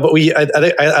I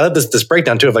love this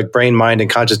breakdown too of like brain, mind, and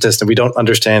consciousness, and we don't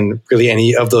understand really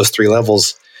any of those three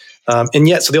levels. And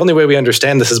yet, so the only way we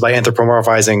understand this is by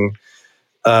anthropomorphizing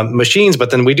machines.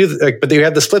 But then we do, but you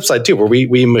have this flip side too, where we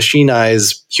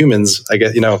machinize humans. I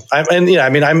guess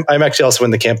I'm actually also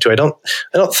in the camp too. I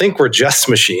don't think we're just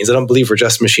machines. I don't believe we're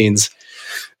just machines.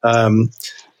 But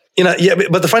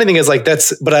the funny thing is like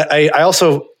but I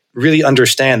also really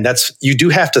understand you do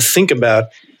have to think about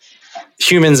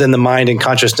humans and the mind and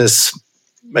consciousness,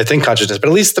 I think consciousness, but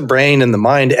at least the brain and the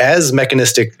mind as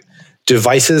mechanistic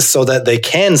devices so that they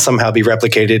can somehow be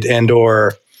replicated and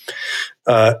or,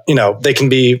 they can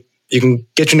be, you can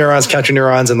get your neurons, count your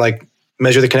neurons and like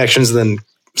measure the connections and then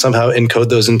somehow encode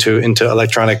those into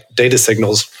electronic data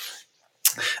signals.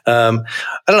 I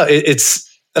don't know. It's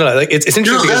interesting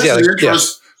because that's the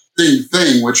interesting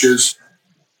thing, which is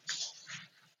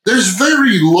there's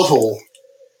very little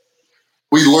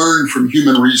we learn from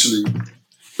human reasoning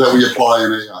that we apply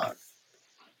in AI.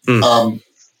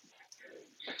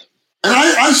 And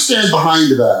I stand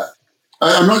behind that.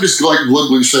 I'm not just like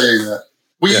glibly saying that.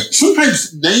 We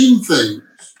sometimes name things,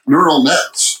 neural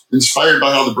nets, inspired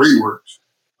by how the brain works.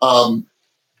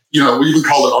 We even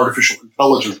call it artificial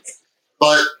intelligence.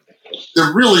 But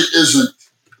there really isn't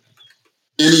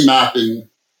any mapping.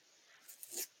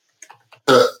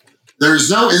 There's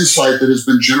no insight that has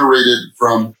been generated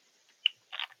from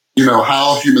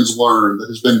how humans learn that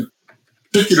has been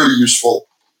particularly useful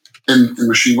in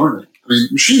machine learning. I mean,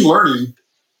 machine learning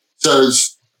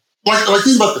says, like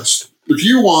think about this. If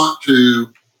you want to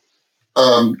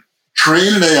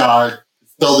train an AI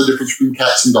to tell the difference between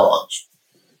cats and dogs,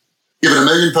 give it 1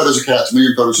 million photos of cats, 1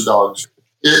 million photos of dogs,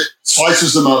 it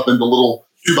slices them up into little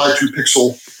 2x2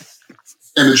 pixel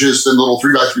images, then little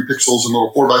 3x3 pixels and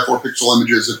little 4x4 pixel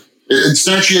images. It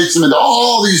instantiates them into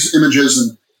all these images,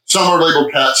 and some are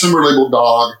labeled cat, some are labeled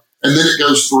dog, and then it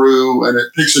goes through and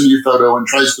it takes a new photo and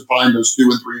tries to find those 2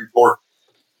 and 3 and 4.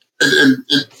 And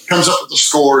it comes up with a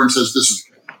score and says, this is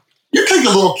cat. You take a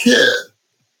little kid,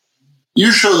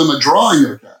 you show them a drawing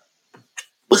of a cat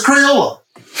with Crayola,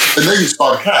 and they can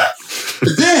spot a cat.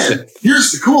 And then,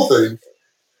 here's the cool thing.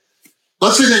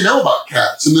 Let's say they know about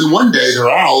cats, and then one day they're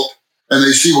out and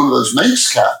they see one of those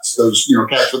Manx cats, those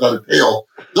cats without a tail.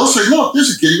 They'll say, look,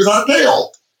 there's a kitty without a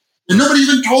tail. And nobody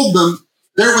even told them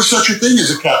there was such a thing as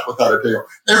a cat without a tail.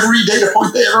 Every data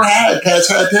point they ever had, cats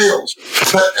had tails.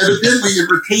 But evidently it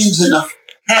retains enough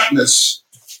catness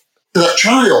to that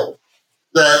child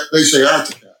that they say, it's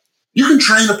a cat. You can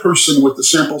train a person with the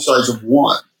sample size of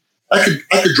 1. I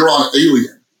could draw an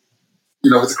alien,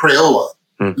 with a Crayola.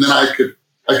 And then I could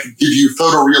give you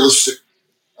photorealistic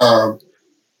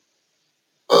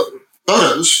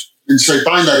photos and say,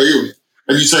 find that alien.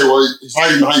 And you say, well, he's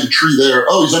hiding behind a tree there.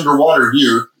 Oh, he's underwater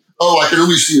here. Oh, I can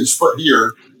only see his foot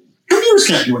here. Computers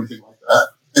can't do anything like that.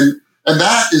 And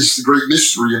that is the great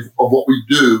mystery of what we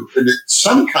do. And it's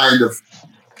some kind of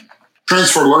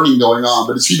transfer learning going on,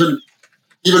 but it's even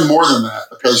more than that,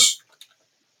 because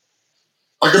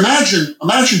like imagine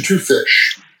 2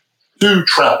 fish, 2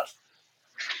 trout,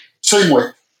 same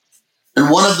weight. And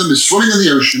one of them is swimming in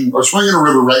the ocean or swimming in a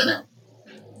river right now.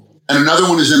 And another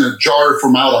one is in a jar of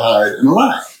formaldehyde in a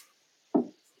lab.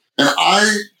 And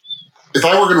if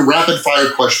I were going to rapid fire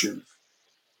questions,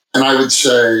 and I would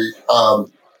say, are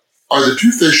the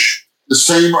 2 fish the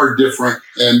same or different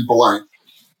in blank?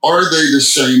 Are they the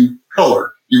same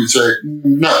color? You would say,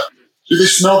 no. Do they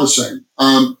smell the same?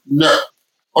 No.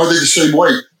 Are they the same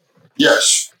weight?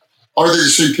 Yes. Are they the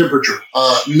same temperature?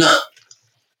 No.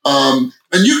 And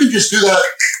you can just do that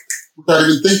without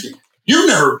even thinking. You've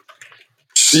never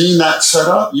seen that set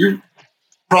up. You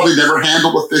probably never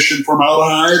handled a fish in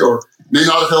formaldehyde or may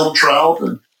not have held a trout.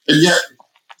 And yet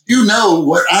you know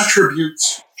what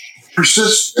attributes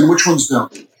persist and which ones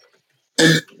don't.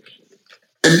 And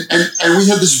we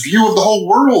have this view of the whole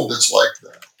world that's like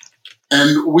that.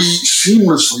 And we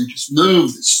seamlessly just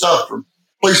move this stuff from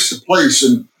place to place.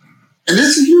 And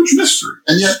it's a huge mystery.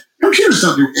 And yet computers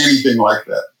don't do anything like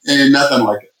that and nothing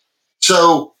like it.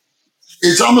 So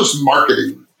it's almost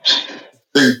marketing.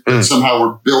 Think that somehow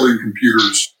we're building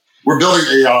computers. We're building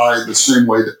AI the same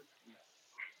way that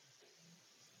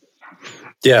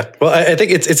Yeah. Well, I think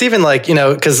it's even like,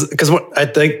 because I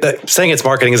think that saying it's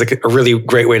marketing is a really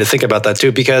great way to think about that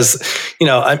too, because,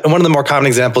 one of the more common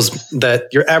examples that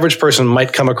your average person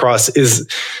might come across is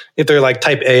if they're like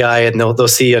type AI and they'll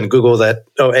see on Google that,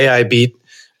 AI beat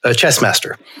a chess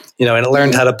master, and it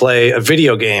learned how to play a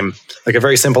video game, like a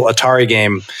very simple Atari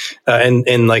game.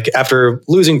 And like after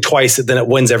losing twice, then it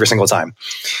wins every single time.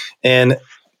 And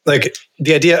like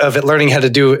the idea of it learning how to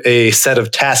do a set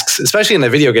of tasks, especially in a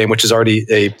video game, which is already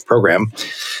a program,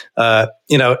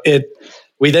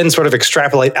 we then sort of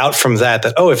extrapolate out from that,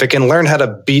 if it can learn how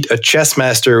to beat a chess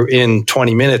master in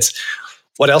 20 minutes,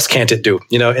 what else can't it do?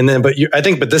 And then,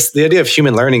 the idea of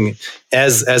human learning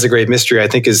as a great mystery, I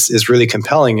think is really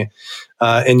compelling.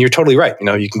 And you're totally right.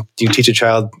 You can teach a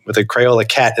child with a Crayola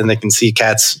cat and they can see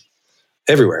cats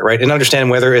everywhere, right? And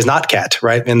understand whether it's not cat,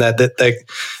 right? And that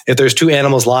if there's two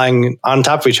animals lying on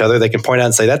top of each other, they can point out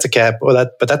and say, that's a cat,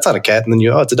 but that's not a cat. And then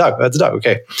it's a dog. That's a dog.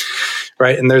 Okay.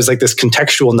 Right. And there's like this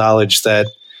contextual knowledge that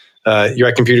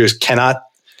your computers cannot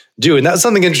do. And that's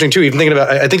something interesting too. Even thinking about,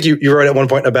 I think you wrote at one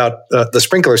point about the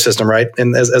sprinkler system, right?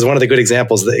 And as one of the good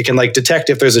examples, that it can like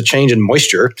detect if there's a change in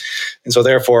moisture. And so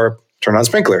therefore turn on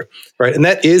sprinkler, right? And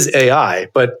that is AI,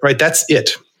 but right, that's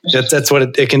it. That's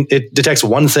what it can. It detects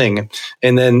one thing,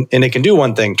 and it can do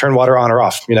one thing: turn water on or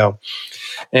off.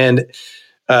 And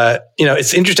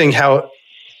it's interesting how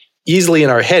easily in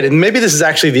our head, and maybe this is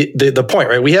actually the point,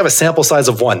 right? We have a sample size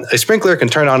of one. A sprinkler can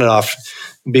turn on and off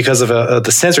because of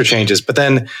the sensor changes, but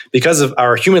then because of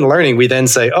our human learning, we then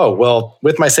say, oh, well,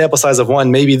 with my sample size of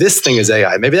one, maybe this thing is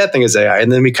AI, maybe that thing is AI,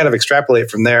 and then we kind of extrapolate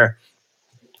from there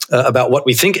about what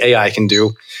we think AI can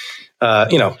do.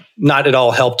 Not at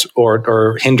all helped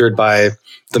or hindered by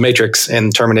The Matrix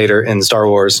and Terminator and Star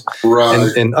Wars,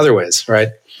 right, in other ways, right?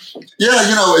 Yeah,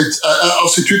 I'll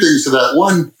say two things to that.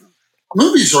 One,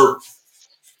 movies are,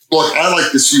 look, I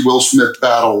like to see Will Smith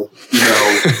battle,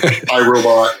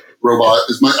 iRobot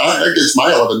is I guess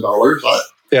my $11.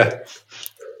 Yeah.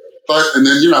 But, and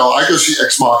then, I go see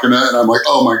Ex Machina and I'm like,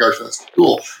 oh my gosh, that's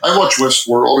cool. I watch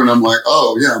Westworld and I'm like,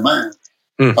 oh yeah, man.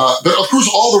 But of course,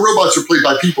 all the robots are played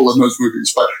by people in those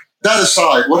movies. But that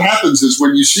aside, what happens is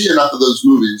when you see enough of those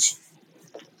movies,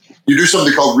 you do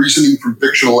something called reasoning from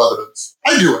fictional evidence.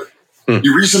 I do it.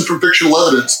 You reason from fictional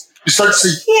evidence. You start to say,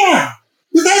 yeah,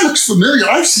 that looks familiar.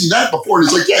 I've seen that before. And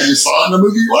it's like, yeah, you saw it in the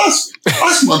movie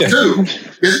last month too.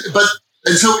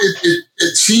 And so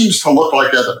it seems to look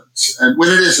like evidence. And when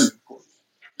it isn't,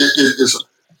 it isn't.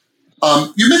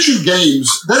 You mentioned games.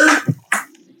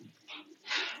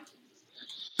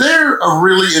 They're a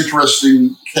really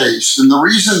interesting case. And the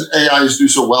reason AIs do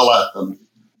so well at them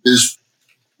is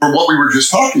for what we were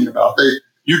just talking about.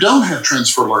 You don't have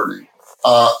transfer learning.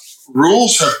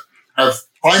 Rules have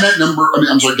finite number.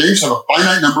 Games have a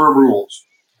finite number of rules.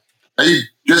 They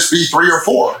just be 3 or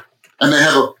 4. And they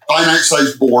have a finite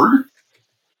sized board.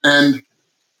 And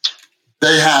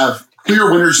they have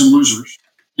clear winners and losers.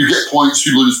 You get points,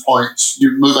 you lose points,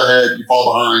 you move ahead, you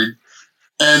fall behind.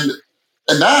 And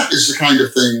that is the kind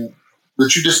of thing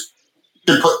that you just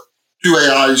can put two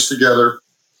AIs together,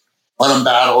 let them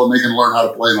battle, and they can learn how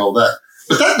to play and all that.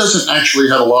 But that doesn't actually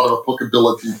have a lot of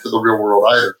applicability to the real world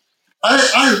either.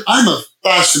 I'm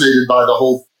fascinated by the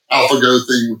whole AlphaGo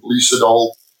thing with Lisa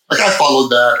Dole. Like, I followed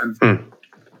that. And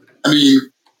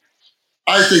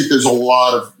I think there's a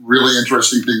lot of really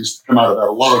interesting things to come out of that,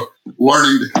 a lot of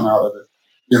learning to come out of it.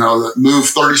 The move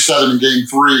 37 in game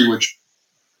 3, which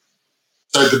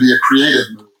said to be a creative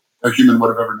move a human would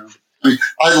have ever known.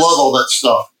 I love all that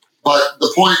stuff. But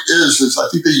the point is I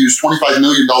think they used $25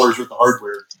 million worth of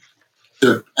hardware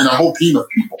and a whole team of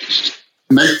people to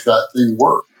make that thing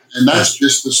work. And that's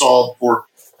just to solve for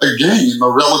a game,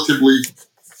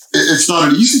 it's not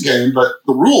an easy game, but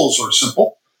the rules are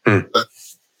simple.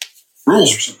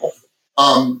 Rules are simple.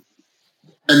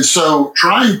 And so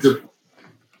trying to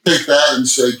take that and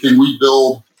say, can we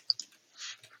build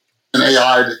an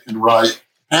AI that can write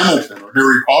Hamilton or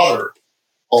Harry Potter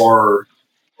or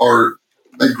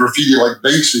make graffiti like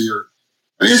Banksy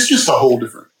it's just a whole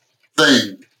different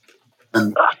thing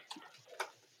than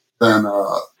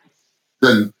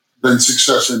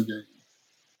success in game.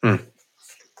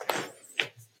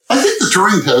 I think the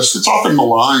Turing test, it's often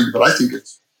maligned, but I think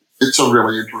it's a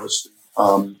really interesting.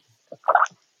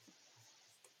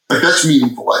 That's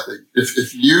meaningful, I think.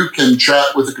 If you can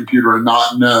chat with a computer and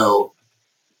not know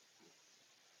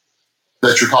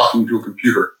that you're talking to a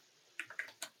computer,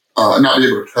 and not be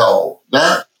able to tell,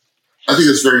 that, I think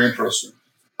it's very interesting.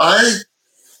 I,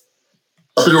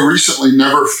 up until recently,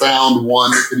 never found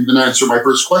one that could even answer my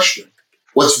first question.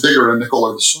 What's bigger, a nickel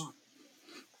or the sun?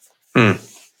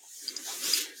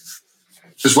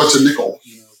 Because what's a nickel?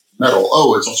 metal.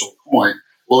 Oh, it's also a coin.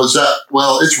 Well, is that,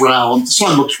 well, it's round. The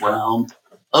sun looks round.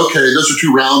 Okay, those are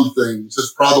two round things.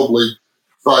 It's probably,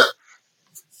 but,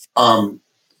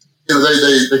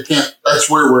 they can't, that's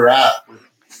where we're at.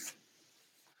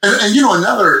 And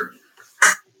another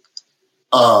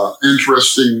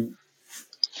interesting,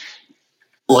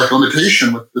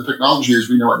 limitation with the technology as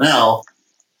we know it now,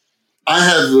 I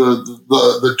have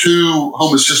the two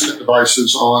home assistant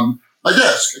devices on my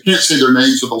desk. I can't say their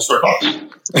names, so they'll start talking.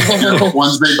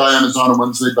 One's made by Amazon and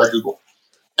one's made by Google.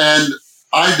 And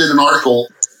I did an article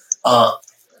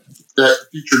that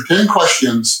featured 10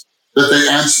 questions that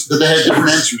they had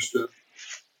different answers to.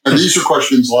 And these are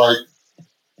questions like,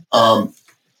 how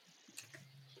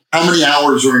many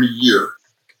hours are in a year?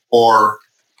 Or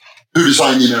who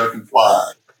designed the American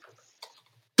flag?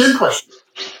 10 questions.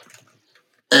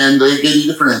 And they gave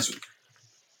you different answers.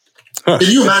 Huh. Can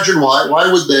you imagine why?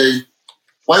 Why would they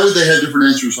have different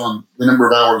answers on the number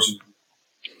of hours?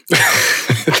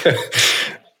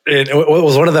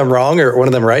 Was one of them wrong or one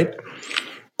of them right?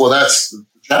 Well, that's the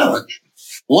challenge.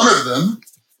 One of them,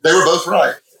 they were both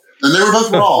right. And they were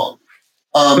both wrong.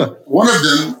 One of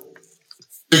them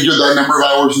figured that number of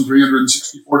hours in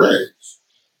 364 days.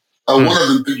 One of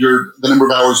them figured the number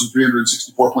of hours in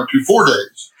 364.24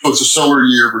 days. So it's a solar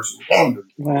year versus a calendar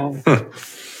year. Wow.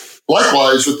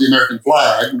 Likewise, with the American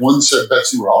flag, one said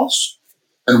Betsy Ross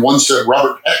and one said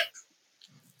Robert Hecht.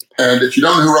 And if you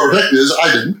don't know who Robert Hecht is,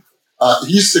 I didn't.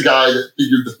 He's the guy that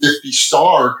figured the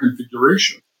 50-star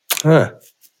configuration. Huh.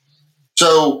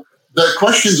 So the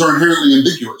questions are inherently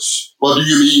ambiguous. Well, do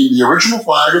you mean the original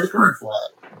flag or the current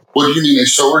flag? What do you mean, a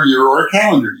solar year or a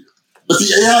calendar year? But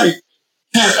the AI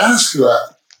can't ask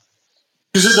that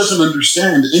because it doesn't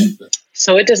understand anything.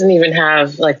 So it doesn't even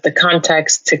have the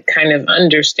context to kind of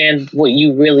understand what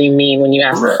you really mean when you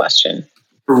ask the question.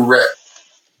 Correct.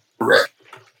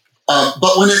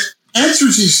 But when it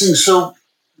answers these things so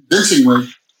convincingly,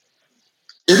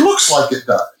 it looks like it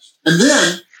does. And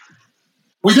then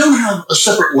we don't have a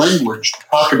separate language to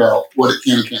talk about what it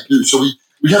can and can't do. So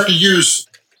we have to use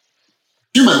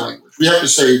human language. We have to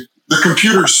say the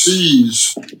computer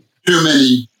sees too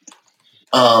many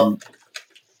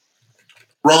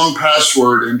wrong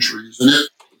password entries, and it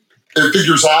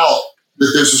figures out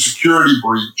that there's a security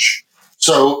breach.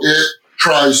 So it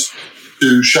tries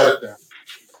to shut it down.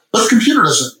 But the computer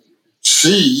doesn't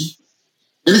see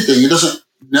anything. It doesn't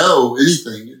know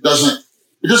anything. It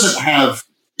doesn't have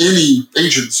any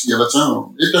agency of its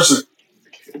own. It doesn't,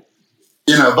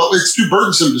 but it's too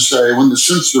burdensome to say when the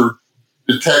sensor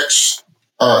detects,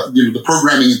 the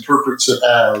programming interprets it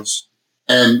as,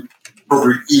 and,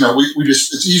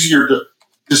 it's easier to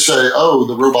say, oh,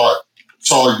 the robot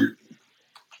saw you.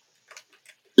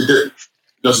 It didn't.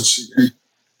 It doesn't see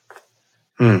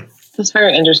anything. That's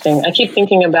very interesting. I keep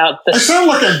thinking about this. I sound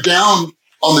like I'm down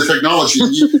on the technology,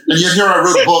 and yet here I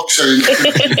wrote a book saying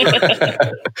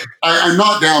I'm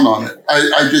not down on it.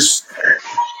 I just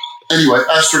anyway.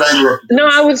 Astrid, I interrupted. No,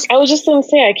 I was just going to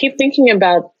say I keep thinking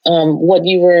about what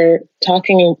you were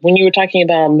talking when you were talking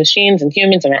about machines and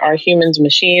humans, and are humans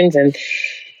machines, and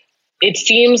it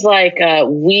seems like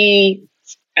we.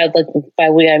 By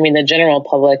we, I mean the general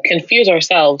public, confuse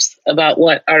ourselves about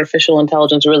what artificial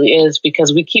intelligence really is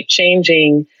because we keep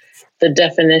changing the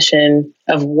definition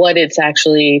of what it's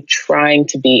actually trying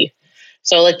to be.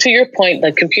 So, to your point,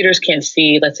 computers can't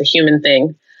see, that's a human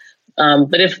thing.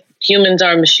 But if humans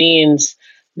are machines,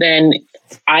 then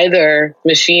either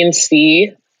machines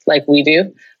see like we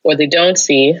do, or they don't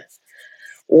see,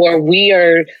 or we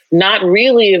are not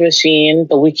really a machine,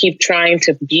 but we keep trying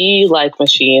to be like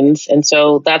machines. And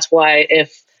so that's why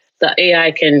if the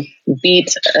AI can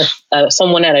beat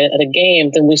someone at a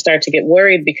game, then we start to get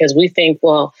worried because we think,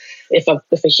 well, if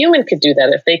a human could do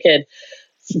that, if they could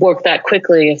work that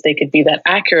quickly, if they could be that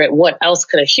accurate, what else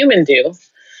could a human do?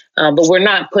 But we're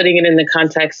not putting it in the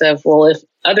context of, well, if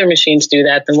other machines do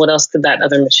that, then what else could that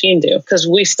other machine do? Because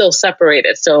we still separate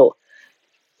it. So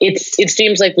it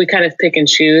seems like we kind of pick and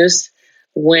choose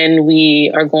when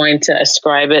we are going to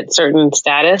ascribe it certain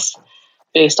status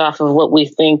based off of what we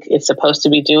think it's supposed to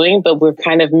be doing, but we're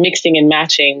kind of mixing and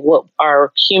matching what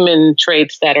are human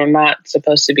traits that are not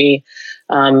supposed to be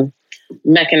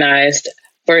mechanized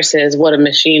versus what a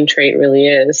machine trait really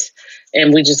is.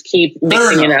 And we just keep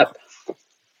mixing it up.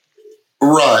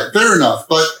 Right, fair enough.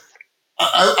 But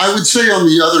I would say on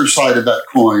the other side of that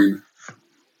coin,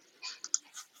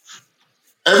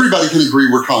 everybody can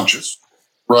agree we're conscious,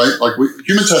 right?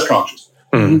 Humans have consciousness.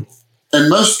 Mm-hmm. And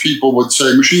most people would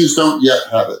say machines don't yet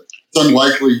have it. It's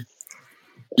unlikely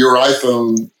your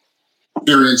iPhone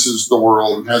experiences the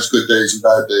world and has good days and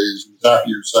bad days, and is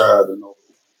happy or sad.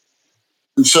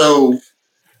 And so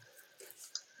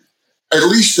at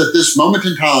least at this moment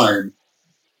in time,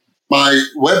 my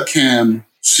webcam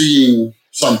seeing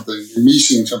something and me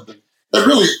seeing something,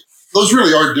 those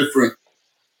really are different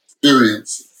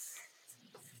experiences.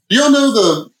 Do y'all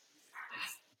know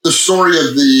the story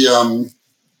of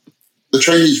the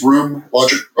Chinese room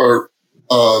logic, or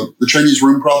the Chinese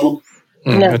room problem?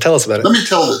 No. Tell us about it. Let me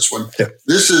tell this one. Yeah.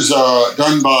 This is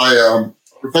done by a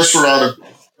professor out of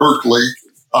Berkeley,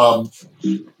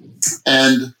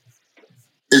 and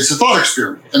it's a thought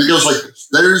experiment. And it goes like this: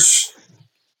 there's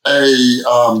a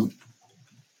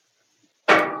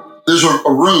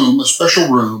room, a special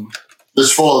room,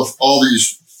 that's full of all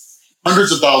these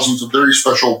hundreds of thousands of very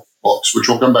special books, which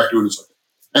we'll come back to in a second.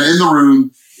 And in the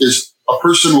room is a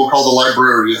person we'll call the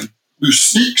librarian, who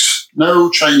speaks no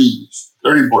Chinese.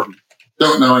 Very important.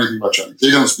 Don't know anything about Chinese.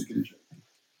 They don't speak any Chinese.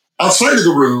 Outside of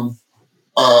the room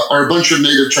are a bunch of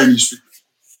native Chinese speakers.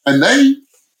 And they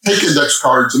take index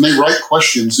cards and they write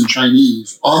questions in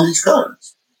Chinese on these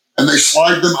cards. And they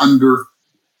slide them under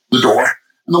the door.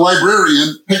 And the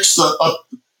librarian picks up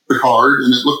the card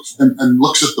and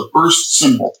looks at the first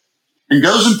symbol and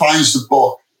goes and finds the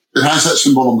book that has that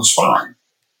symbol on the spine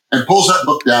and pulls that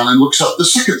book down and looks up the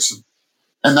second symbol.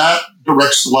 And that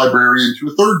directs the librarian to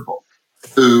a third book,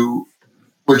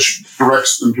 which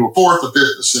directs them to a fourth, a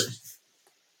fifth, a sixth.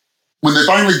 When they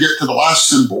finally get to the last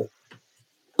symbol,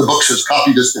 the book says,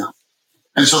 copy this down.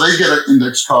 And so they get an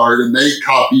index card and they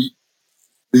copy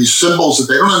these symbols that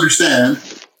they don't understand,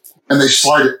 and they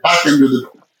slide it back into the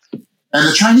door. And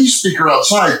the Chinese speaker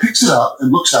outside picks it up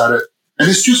and looks at it, and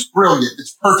it's just brilliant.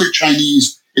 It's perfect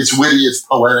Chinese. It's witty. It's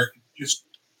poetic.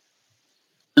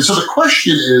 And so the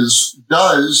question is,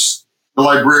 does the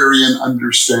librarian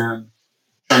understand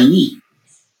Chinese?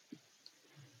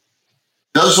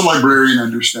 Does the librarian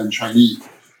understand Chinese?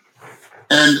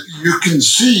 And you can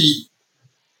see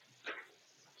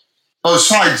both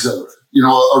sides of it. You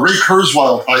know, a Ray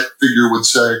Kurzweil type figure would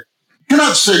say, you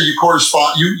cannot say you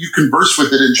correspond, you converse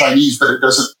with it in Chinese, but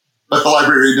the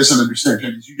librarian doesn't understand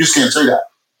Chinese. You just can't say that.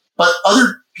 But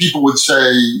other people would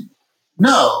say,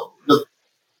 no, the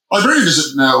librarian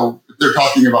doesn't know if they're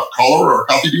talking about color or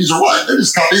coffee beans or what. They're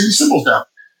just copying these symbols down.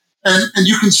 And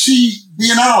you can see the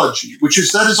analogy, which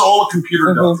is that is all a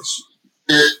computer does.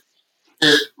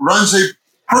 It runs a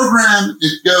program,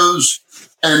 it goes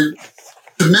and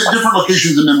commit different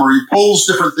locations in memory, pulls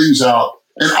different things out,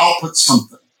 and outputs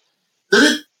something that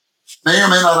it may or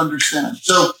may not understand.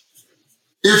 So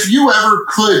if you ever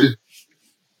could,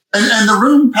 and the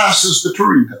room passes the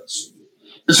Turing test.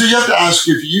 And so you have to ask,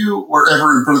 if you were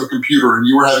ever in front of a computer and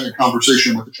you were having a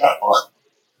conversation with a chatbot,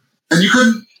 and you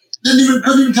couldn't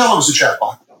even tell it was a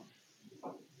chatbot.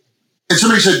 And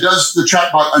somebody said, does the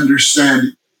chatbot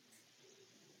understand?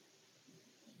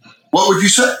 What would you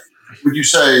say? Would you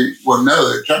say, well, no,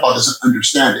 the chatbot doesn't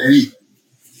understand anything.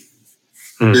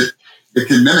 It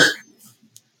can mimic.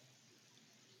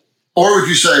 Or would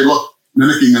you say, look,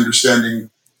 mimicking understanding,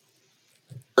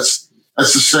 that's the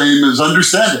same as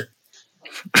understanding.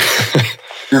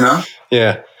 You know?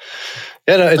 Yeah.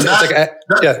 Yeah, no, it's like,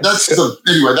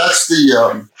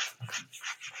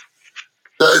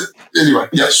 anyway,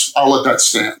 yes, I'll let that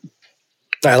stand.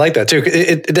 I like that too.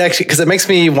 It actually, because it makes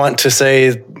me want to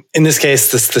say, in this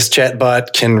case, this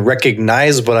chatbot can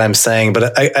recognize what I'm saying,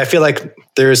 but I feel like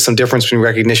there is some difference between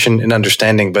recognition and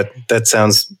understanding. But that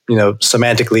sounds,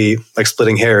 semantically like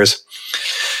splitting hairs.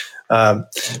 But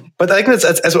I think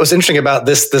that's what's interesting about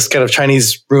this kind of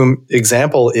Chinese room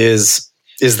example is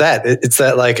that it's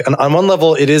that, like, on one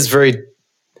level it is very.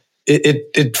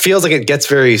 It feels like it gets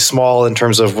very small in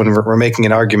terms of when we're making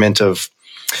an argument of,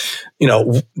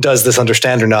 does this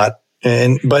understand or not?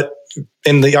 And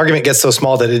the argument gets so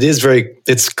small that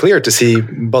it's clear to see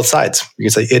both sides. You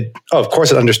can say of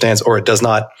course it understands, or it does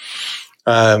not.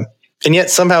 And yet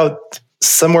somehow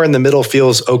somewhere in the middle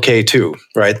feels okay too,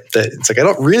 right? That it's like, I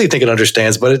don't really think it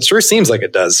understands, but it sure seems like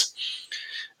it does.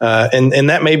 And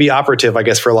that may be operative, I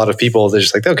guess, for a lot of people. They're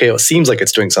just like, okay, it seems like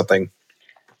it's doing something.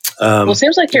 Well, it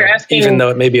seems like you're asking, even though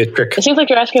it may be a trick. It seems like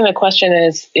you're asking the question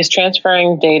is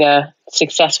transferring data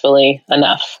successfully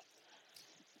enough?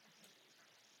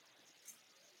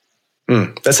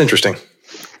 That's interesting.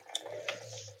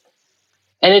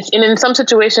 And in some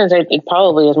situations, it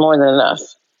probably is more than enough.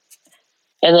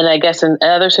 And then I guess in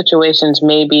other situations,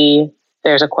 maybe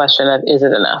there's a question of, is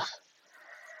it enough?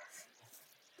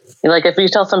 Like if you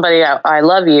tell somebody, I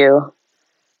love you,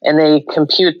 and they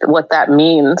compute what that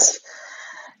means,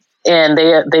 and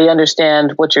they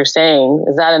understand what you're saying,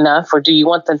 is that enough? Or do you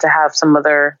want them to have some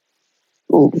other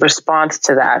response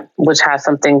to that, which has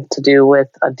something to do with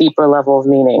a deeper level of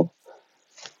meaning?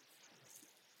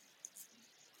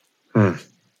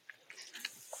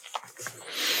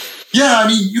 Yeah, I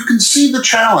mean, you can see the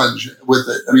challenge with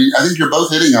it. I mean, I think you're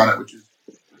both hitting on it, which is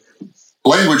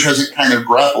language hasn't kind of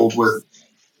grappled with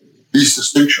these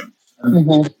distinctions.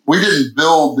 And we didn't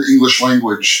build the English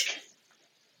language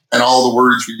and all the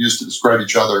words we use to describe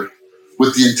each other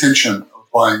with the intention of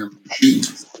applying them to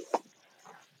machines.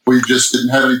 We just didn't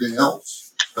have anything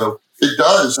else. So it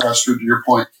does, Astrid, to your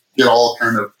point, get all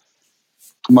kind of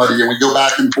muddy, and we go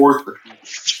back and forth between,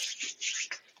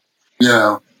 you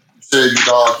know, you say your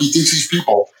dog, he thinks he's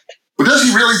people. But does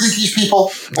he really think he's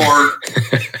people? Or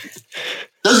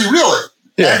does he really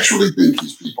actually think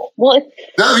he's people? Well,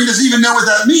 I mean, does he even know what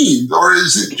that means? Or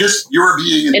is it just you're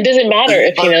being... It doesn't matter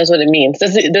if he knows what it means.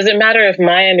 Does it matter if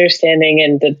my understanding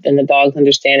and the dog's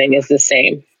understanding is the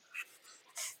same?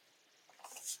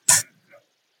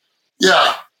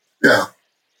 Yeah.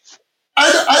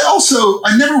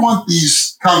 I never want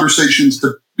these conversations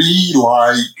to be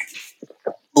like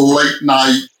late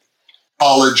night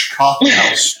college coffee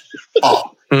house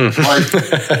talk.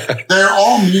 Like, they're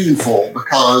all meaningful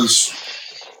because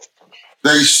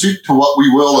they speak to what we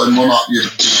will and will not be able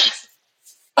to do.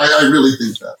 I really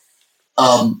think that.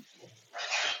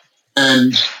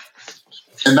 And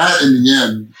that in the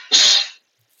end,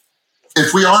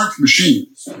 if we aren't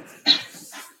machines,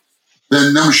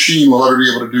 then no machine will ever be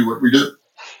able to do what we do.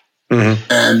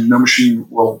 And no machine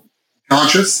will be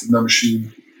conscious, no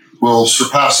machine will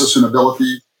surpass us in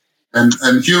ability, and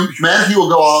humanity will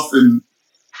go off in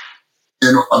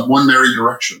one merry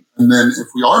direction. And then if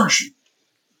we are machines,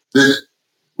 then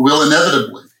we'll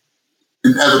inevitably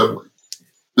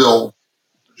build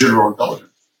general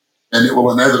intelligence, and it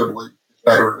will inevitably get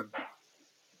better.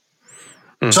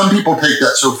 Some people take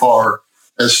that so far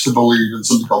as to believe in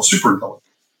something called superintelligence.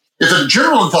 If a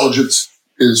general intelligence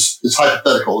is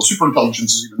hypothetical, a superintelligence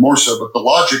is even more so, but the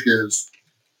logic is,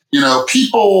 most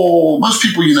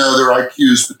people, their IQ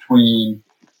is between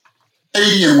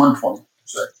 80 and 120,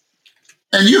 say.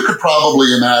 And you could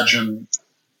probably imagine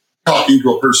talking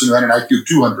to a person who had an IQ of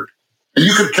 200, and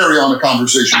you could carry on a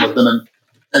conversation with them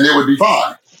and it would be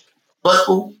fine. But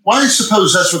why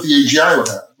suppose that's what the AGI would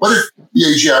have? What if the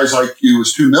AGI's IQ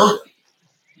is 2 million?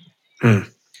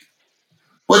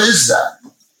 What is that?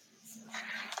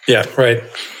 Yeah, right.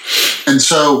 And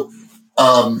so,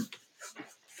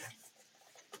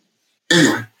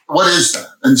 anyway, what is that?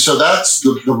 And so that's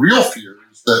the real fear,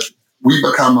 is that we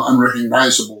become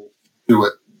unrecognizable to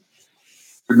it.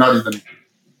 We're not even...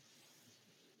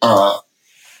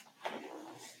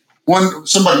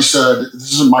 somebody said,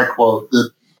 this isn't my quote, that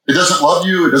it doesn't love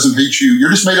you, it doesn't hate you, you're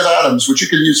just made of atoms, which you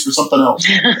can use for something else.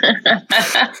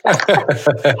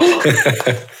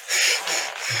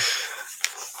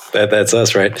 That's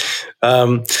us, right?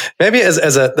 Maybe as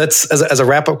a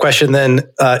wrap up question, then,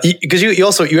 because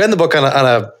you end the book on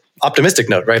a optimistic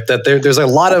note, right? That there's a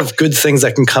lot of good things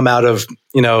that can come out of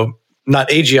not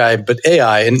AGI but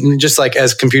AI, and just like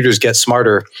as computers get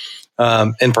smarter,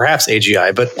 and perhaps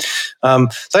AGI. But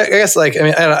so I guess I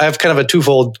have kind of a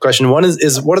twofold question. One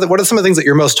is what are some of the things that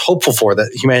you're most hopeful for that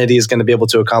humanity is going to be able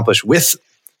to accomplish with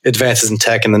advances in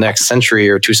tech in the next century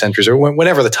or 2 centuries or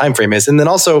whenever the time frame is? And then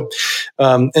also,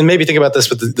 and maybe think about this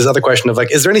with this other question of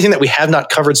is there anything that we have not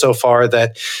covered so far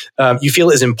that you feel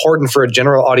is important for a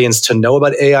general audience to know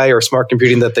about AI or smart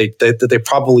computing that they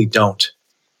probably don't?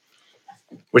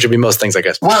 Which would be most things, I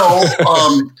guess. Well,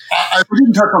 I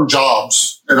didn't touch on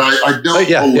jobs, and I don't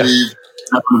believe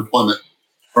unemployment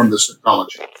from this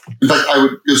technology. In fact, I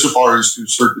would go so far as to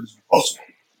assert it as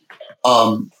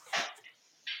impossible.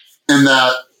 In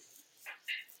that,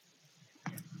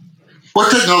 what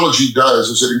technology does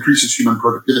is it increases human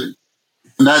productivity.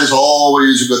 And that is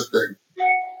always a good thing.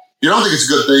 If you don't think it's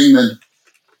a good thing, then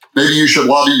maybe you should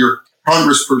lobby your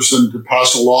congressperson to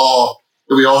pass a law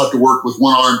that we all have to work with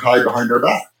one arm tied behind our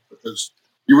back, because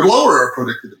you would lower our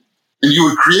productivity. And you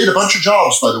would create a bunch of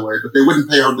jobs, by the way, but they wouldn't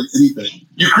pay hardly anything.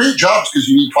 You create jobs because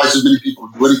you need twice as many people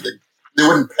to do anything. They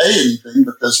wouldn't pay anything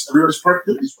because everybody's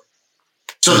productivity is right.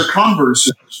 So the converse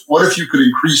is, what if you could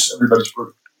increase everybody's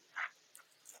productivity?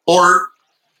 Or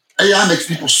AI makes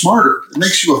people smarter. It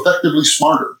makes you effectively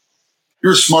smarter.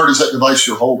 You're as smart as that device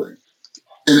you're holding.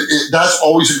 And that's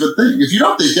always a good thing. If you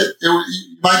don't think it,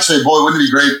 you might say, boy, wouldn't it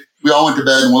be great? We all went to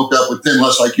bed and woke up with 10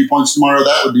 less IQ points tomorrow.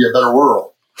 That would be a better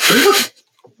world.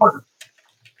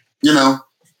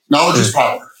 Knowledge is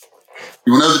power.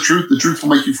 You want to know the truth will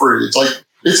make you free.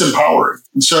 It's empowering.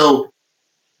 And so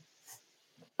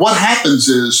what happens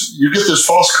is you get this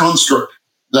false construct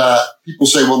that people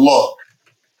say, well, look,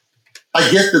 I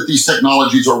get that these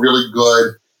technologies are really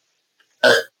good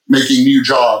at making new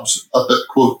jobs up at,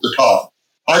 quote, the top.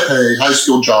 High-pay,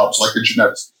 high-skilled jobs like a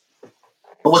geneticist.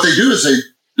 But what they do is they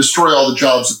destroy all the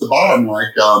jobs at the bottom,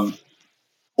 like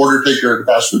order taker at a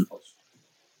fast food place.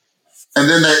 And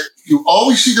then you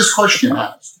always see this question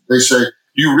asked. They say,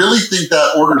 do you really think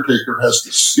that order taker has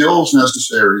the skills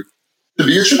necessary to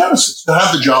be a geneticist, to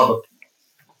have the job of?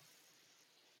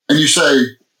 And you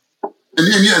say,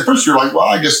 and at first you're like, well,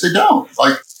 I guess they don't.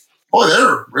 Like, boy,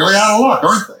 they're really out of luck,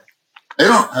 aren't they? They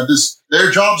don't have this,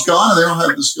 their job's gone and they don't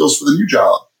have the skills for the new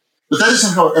job. But that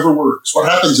isn't how it ever works. What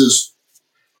happens is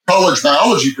a college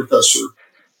biology professor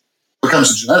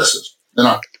becomes a geneticist. Then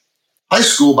a high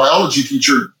school biology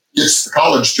teacher gets the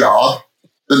college job.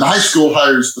 Then the high school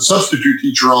hires the substitute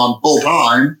teacher on full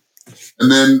time.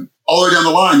 And then all the way down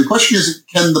the line, the question is,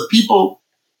 can the people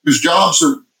whose jobs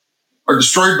are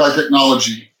destroyed by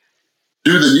technology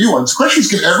do the new ones? The question is,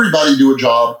 can everybody do a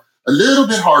job a little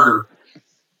bit harder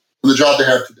than the job they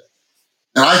have today?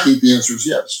 And I think the answer is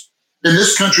yes. In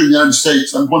this country, the United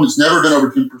States, unemployment's never been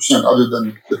over 10% other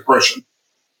than the Depression.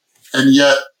 And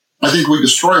yet, I think we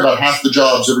destroy about half the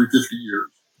jobs every 50 years.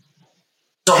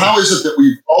 So how is it that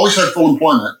we've always had full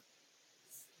employment,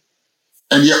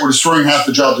 and yet we're destroying half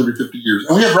the jobs every 50 years?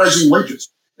 And we have rising wages.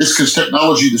 It's because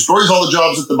technology destroys all the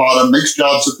jobs at the bottom, makes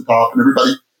jobs at the top, and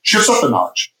everybody shifts up a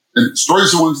notch. And it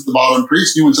destroys the ones at the bottom,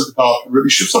 creates new ones at the top, and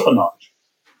everybody shifts up a notch.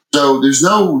 So there's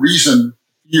no reason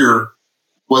here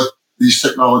what these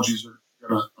technologies are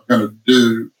going to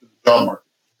do to the job market.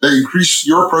 They increase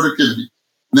your productivity,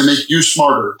 and they make you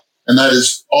smarter, and that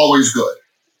is always good.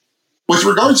 With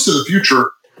regards to the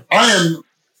future, I am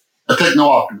a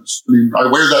techno-optimist. I mean, I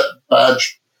wear that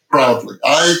badge proudly.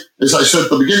 As I said at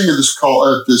the beginning of this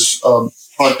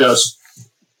podcast,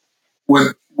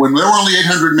 when there were only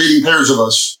 800 mating pairs of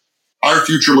us, our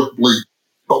future looked bleak.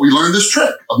 But we learned this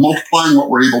trick of multiplying what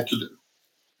we're able to do.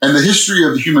 And the history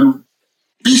of the human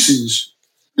species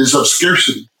is of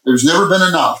scarcity. There's never been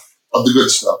enough of the good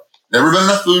stuff. Never been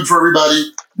enough food for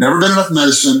everybody. Never been enough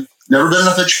medicine. Never been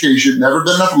enough education. Never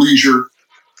been enough leisure.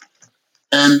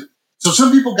 And so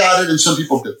some people got it and some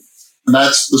people didn't. And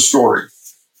that's the story.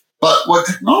 But what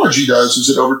technology does is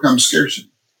it overcomes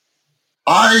scarcity.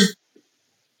 I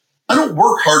don't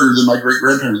work harder than my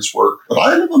great-grandparents worked, but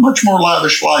I live a much more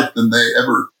lavish life than they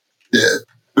ever did,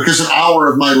 because an hour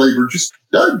of my labor just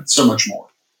did so much more.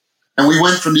 And we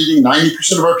went from needing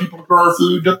 90% of our people to grow our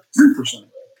food to 3% of it.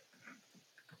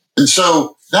 And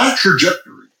so that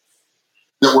trajectory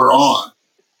that we're on,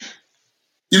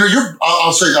 you know,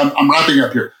 I'll say, I'm wrapping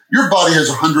up here. Your body has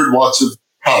 100 watts of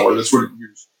power. That's what it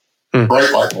uses.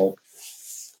 Bright light bulb.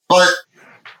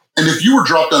 And if you were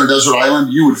dropped on a desert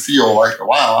island, you would feel like,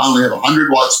 wow, I only have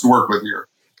 100 watts to work with here.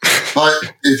 But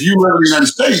if you live in the United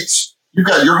States, you've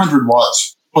got your 100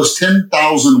 watts plus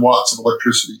 10,000 watts of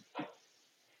electricity.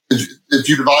 If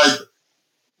you divide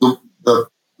the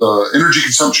energy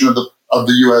consumption of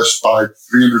the U.S. by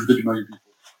 350 million people,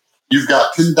 you've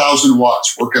got 10,000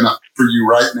 watts working up for you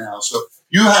right now. So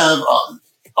you have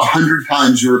 100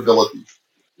 times your ability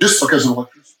just because of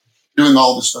electricity, doing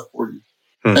all this stuff for you.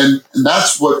 And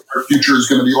that's what our future is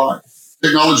going to be like.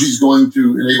 Technology is going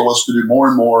to enable us to do more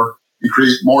and more and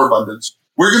create more abundance.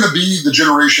 We're going to be the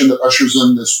generation that ushers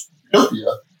in this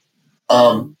utopia.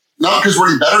 Not because we're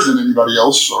any better than anybody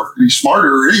else or any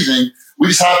smarter or anything. We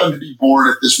just happen to be born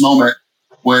at this moment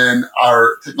when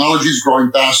our technology is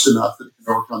growing fast enough that it can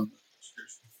overcome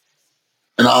scarcity.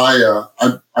 And I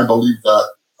believe that.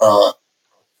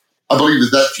 I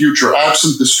believe that future,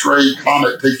 absent the stray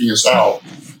comet taking us out,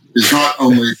 is not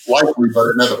only likely but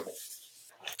inevitable.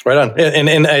 Right on.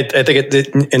 And I think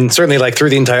and certainly like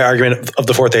through the entire argument of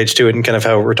the fourth age too, and kind of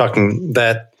how we're talking,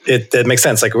 that it makes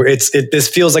sense. Like this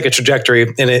feels like a trajectory,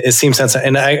 and it seems sense.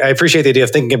 And I appreciate the idea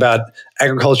of thinking about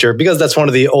agriculture, because that's one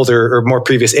of the older or more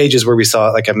previous ages where we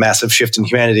saw like a massive shift in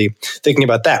humanity. Thinking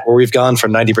about that, where we've gone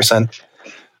from 90%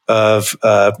 of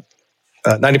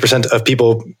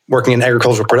people working in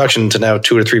agricultural production to now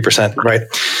 2 or 3%, right?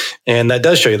 And that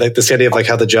does show you like this idea of like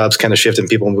how the jobs kind of shift and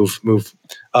people move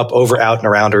up, over, out, and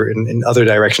around, or in other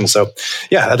directions. So,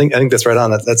 yeah, I think that's right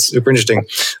on. That's super interesting.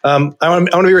 I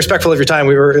want to be respectful of your time.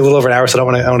 We were a little over an hour, so I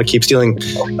don't want to keep stealing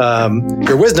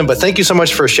your wisdom. But thank you so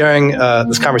much for sharing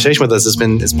this conversation with us.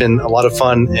 It's been a lot of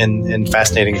fun and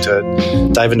fascinating to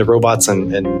dive into robots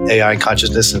and AI and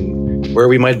consciousness and where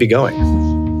we might be going.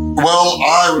 Well,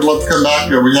 I would love to come back.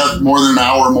 We have more than an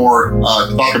hour more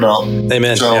to talk about.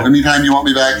 Amen. So anytime you want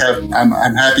me back,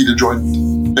 I'm happy to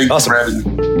join. Thank you for having me.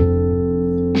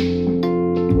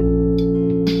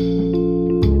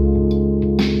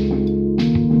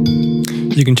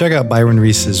 You can check out Byron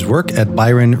Reese's work at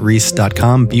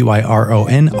byronreese.com,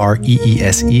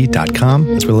 BYRONREESE.com,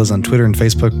 as well as on Twitter and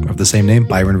Facebook of the same name,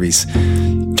 Byron Reese.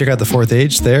 Check check out The Fourth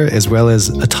Age there, as well as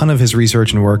a ton of his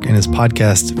research and work in his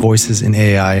podcast, Voices in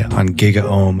AI, on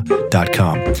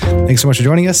gigaohm.com. Thanks so much for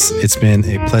joining us. It's been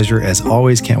a pleasure as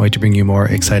always. Can't wait to bring you more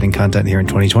exciting content here in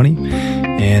 2020.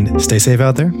 And stay safe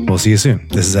out there. We'll see you soon.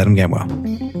 This is Adam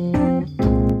Gamwell.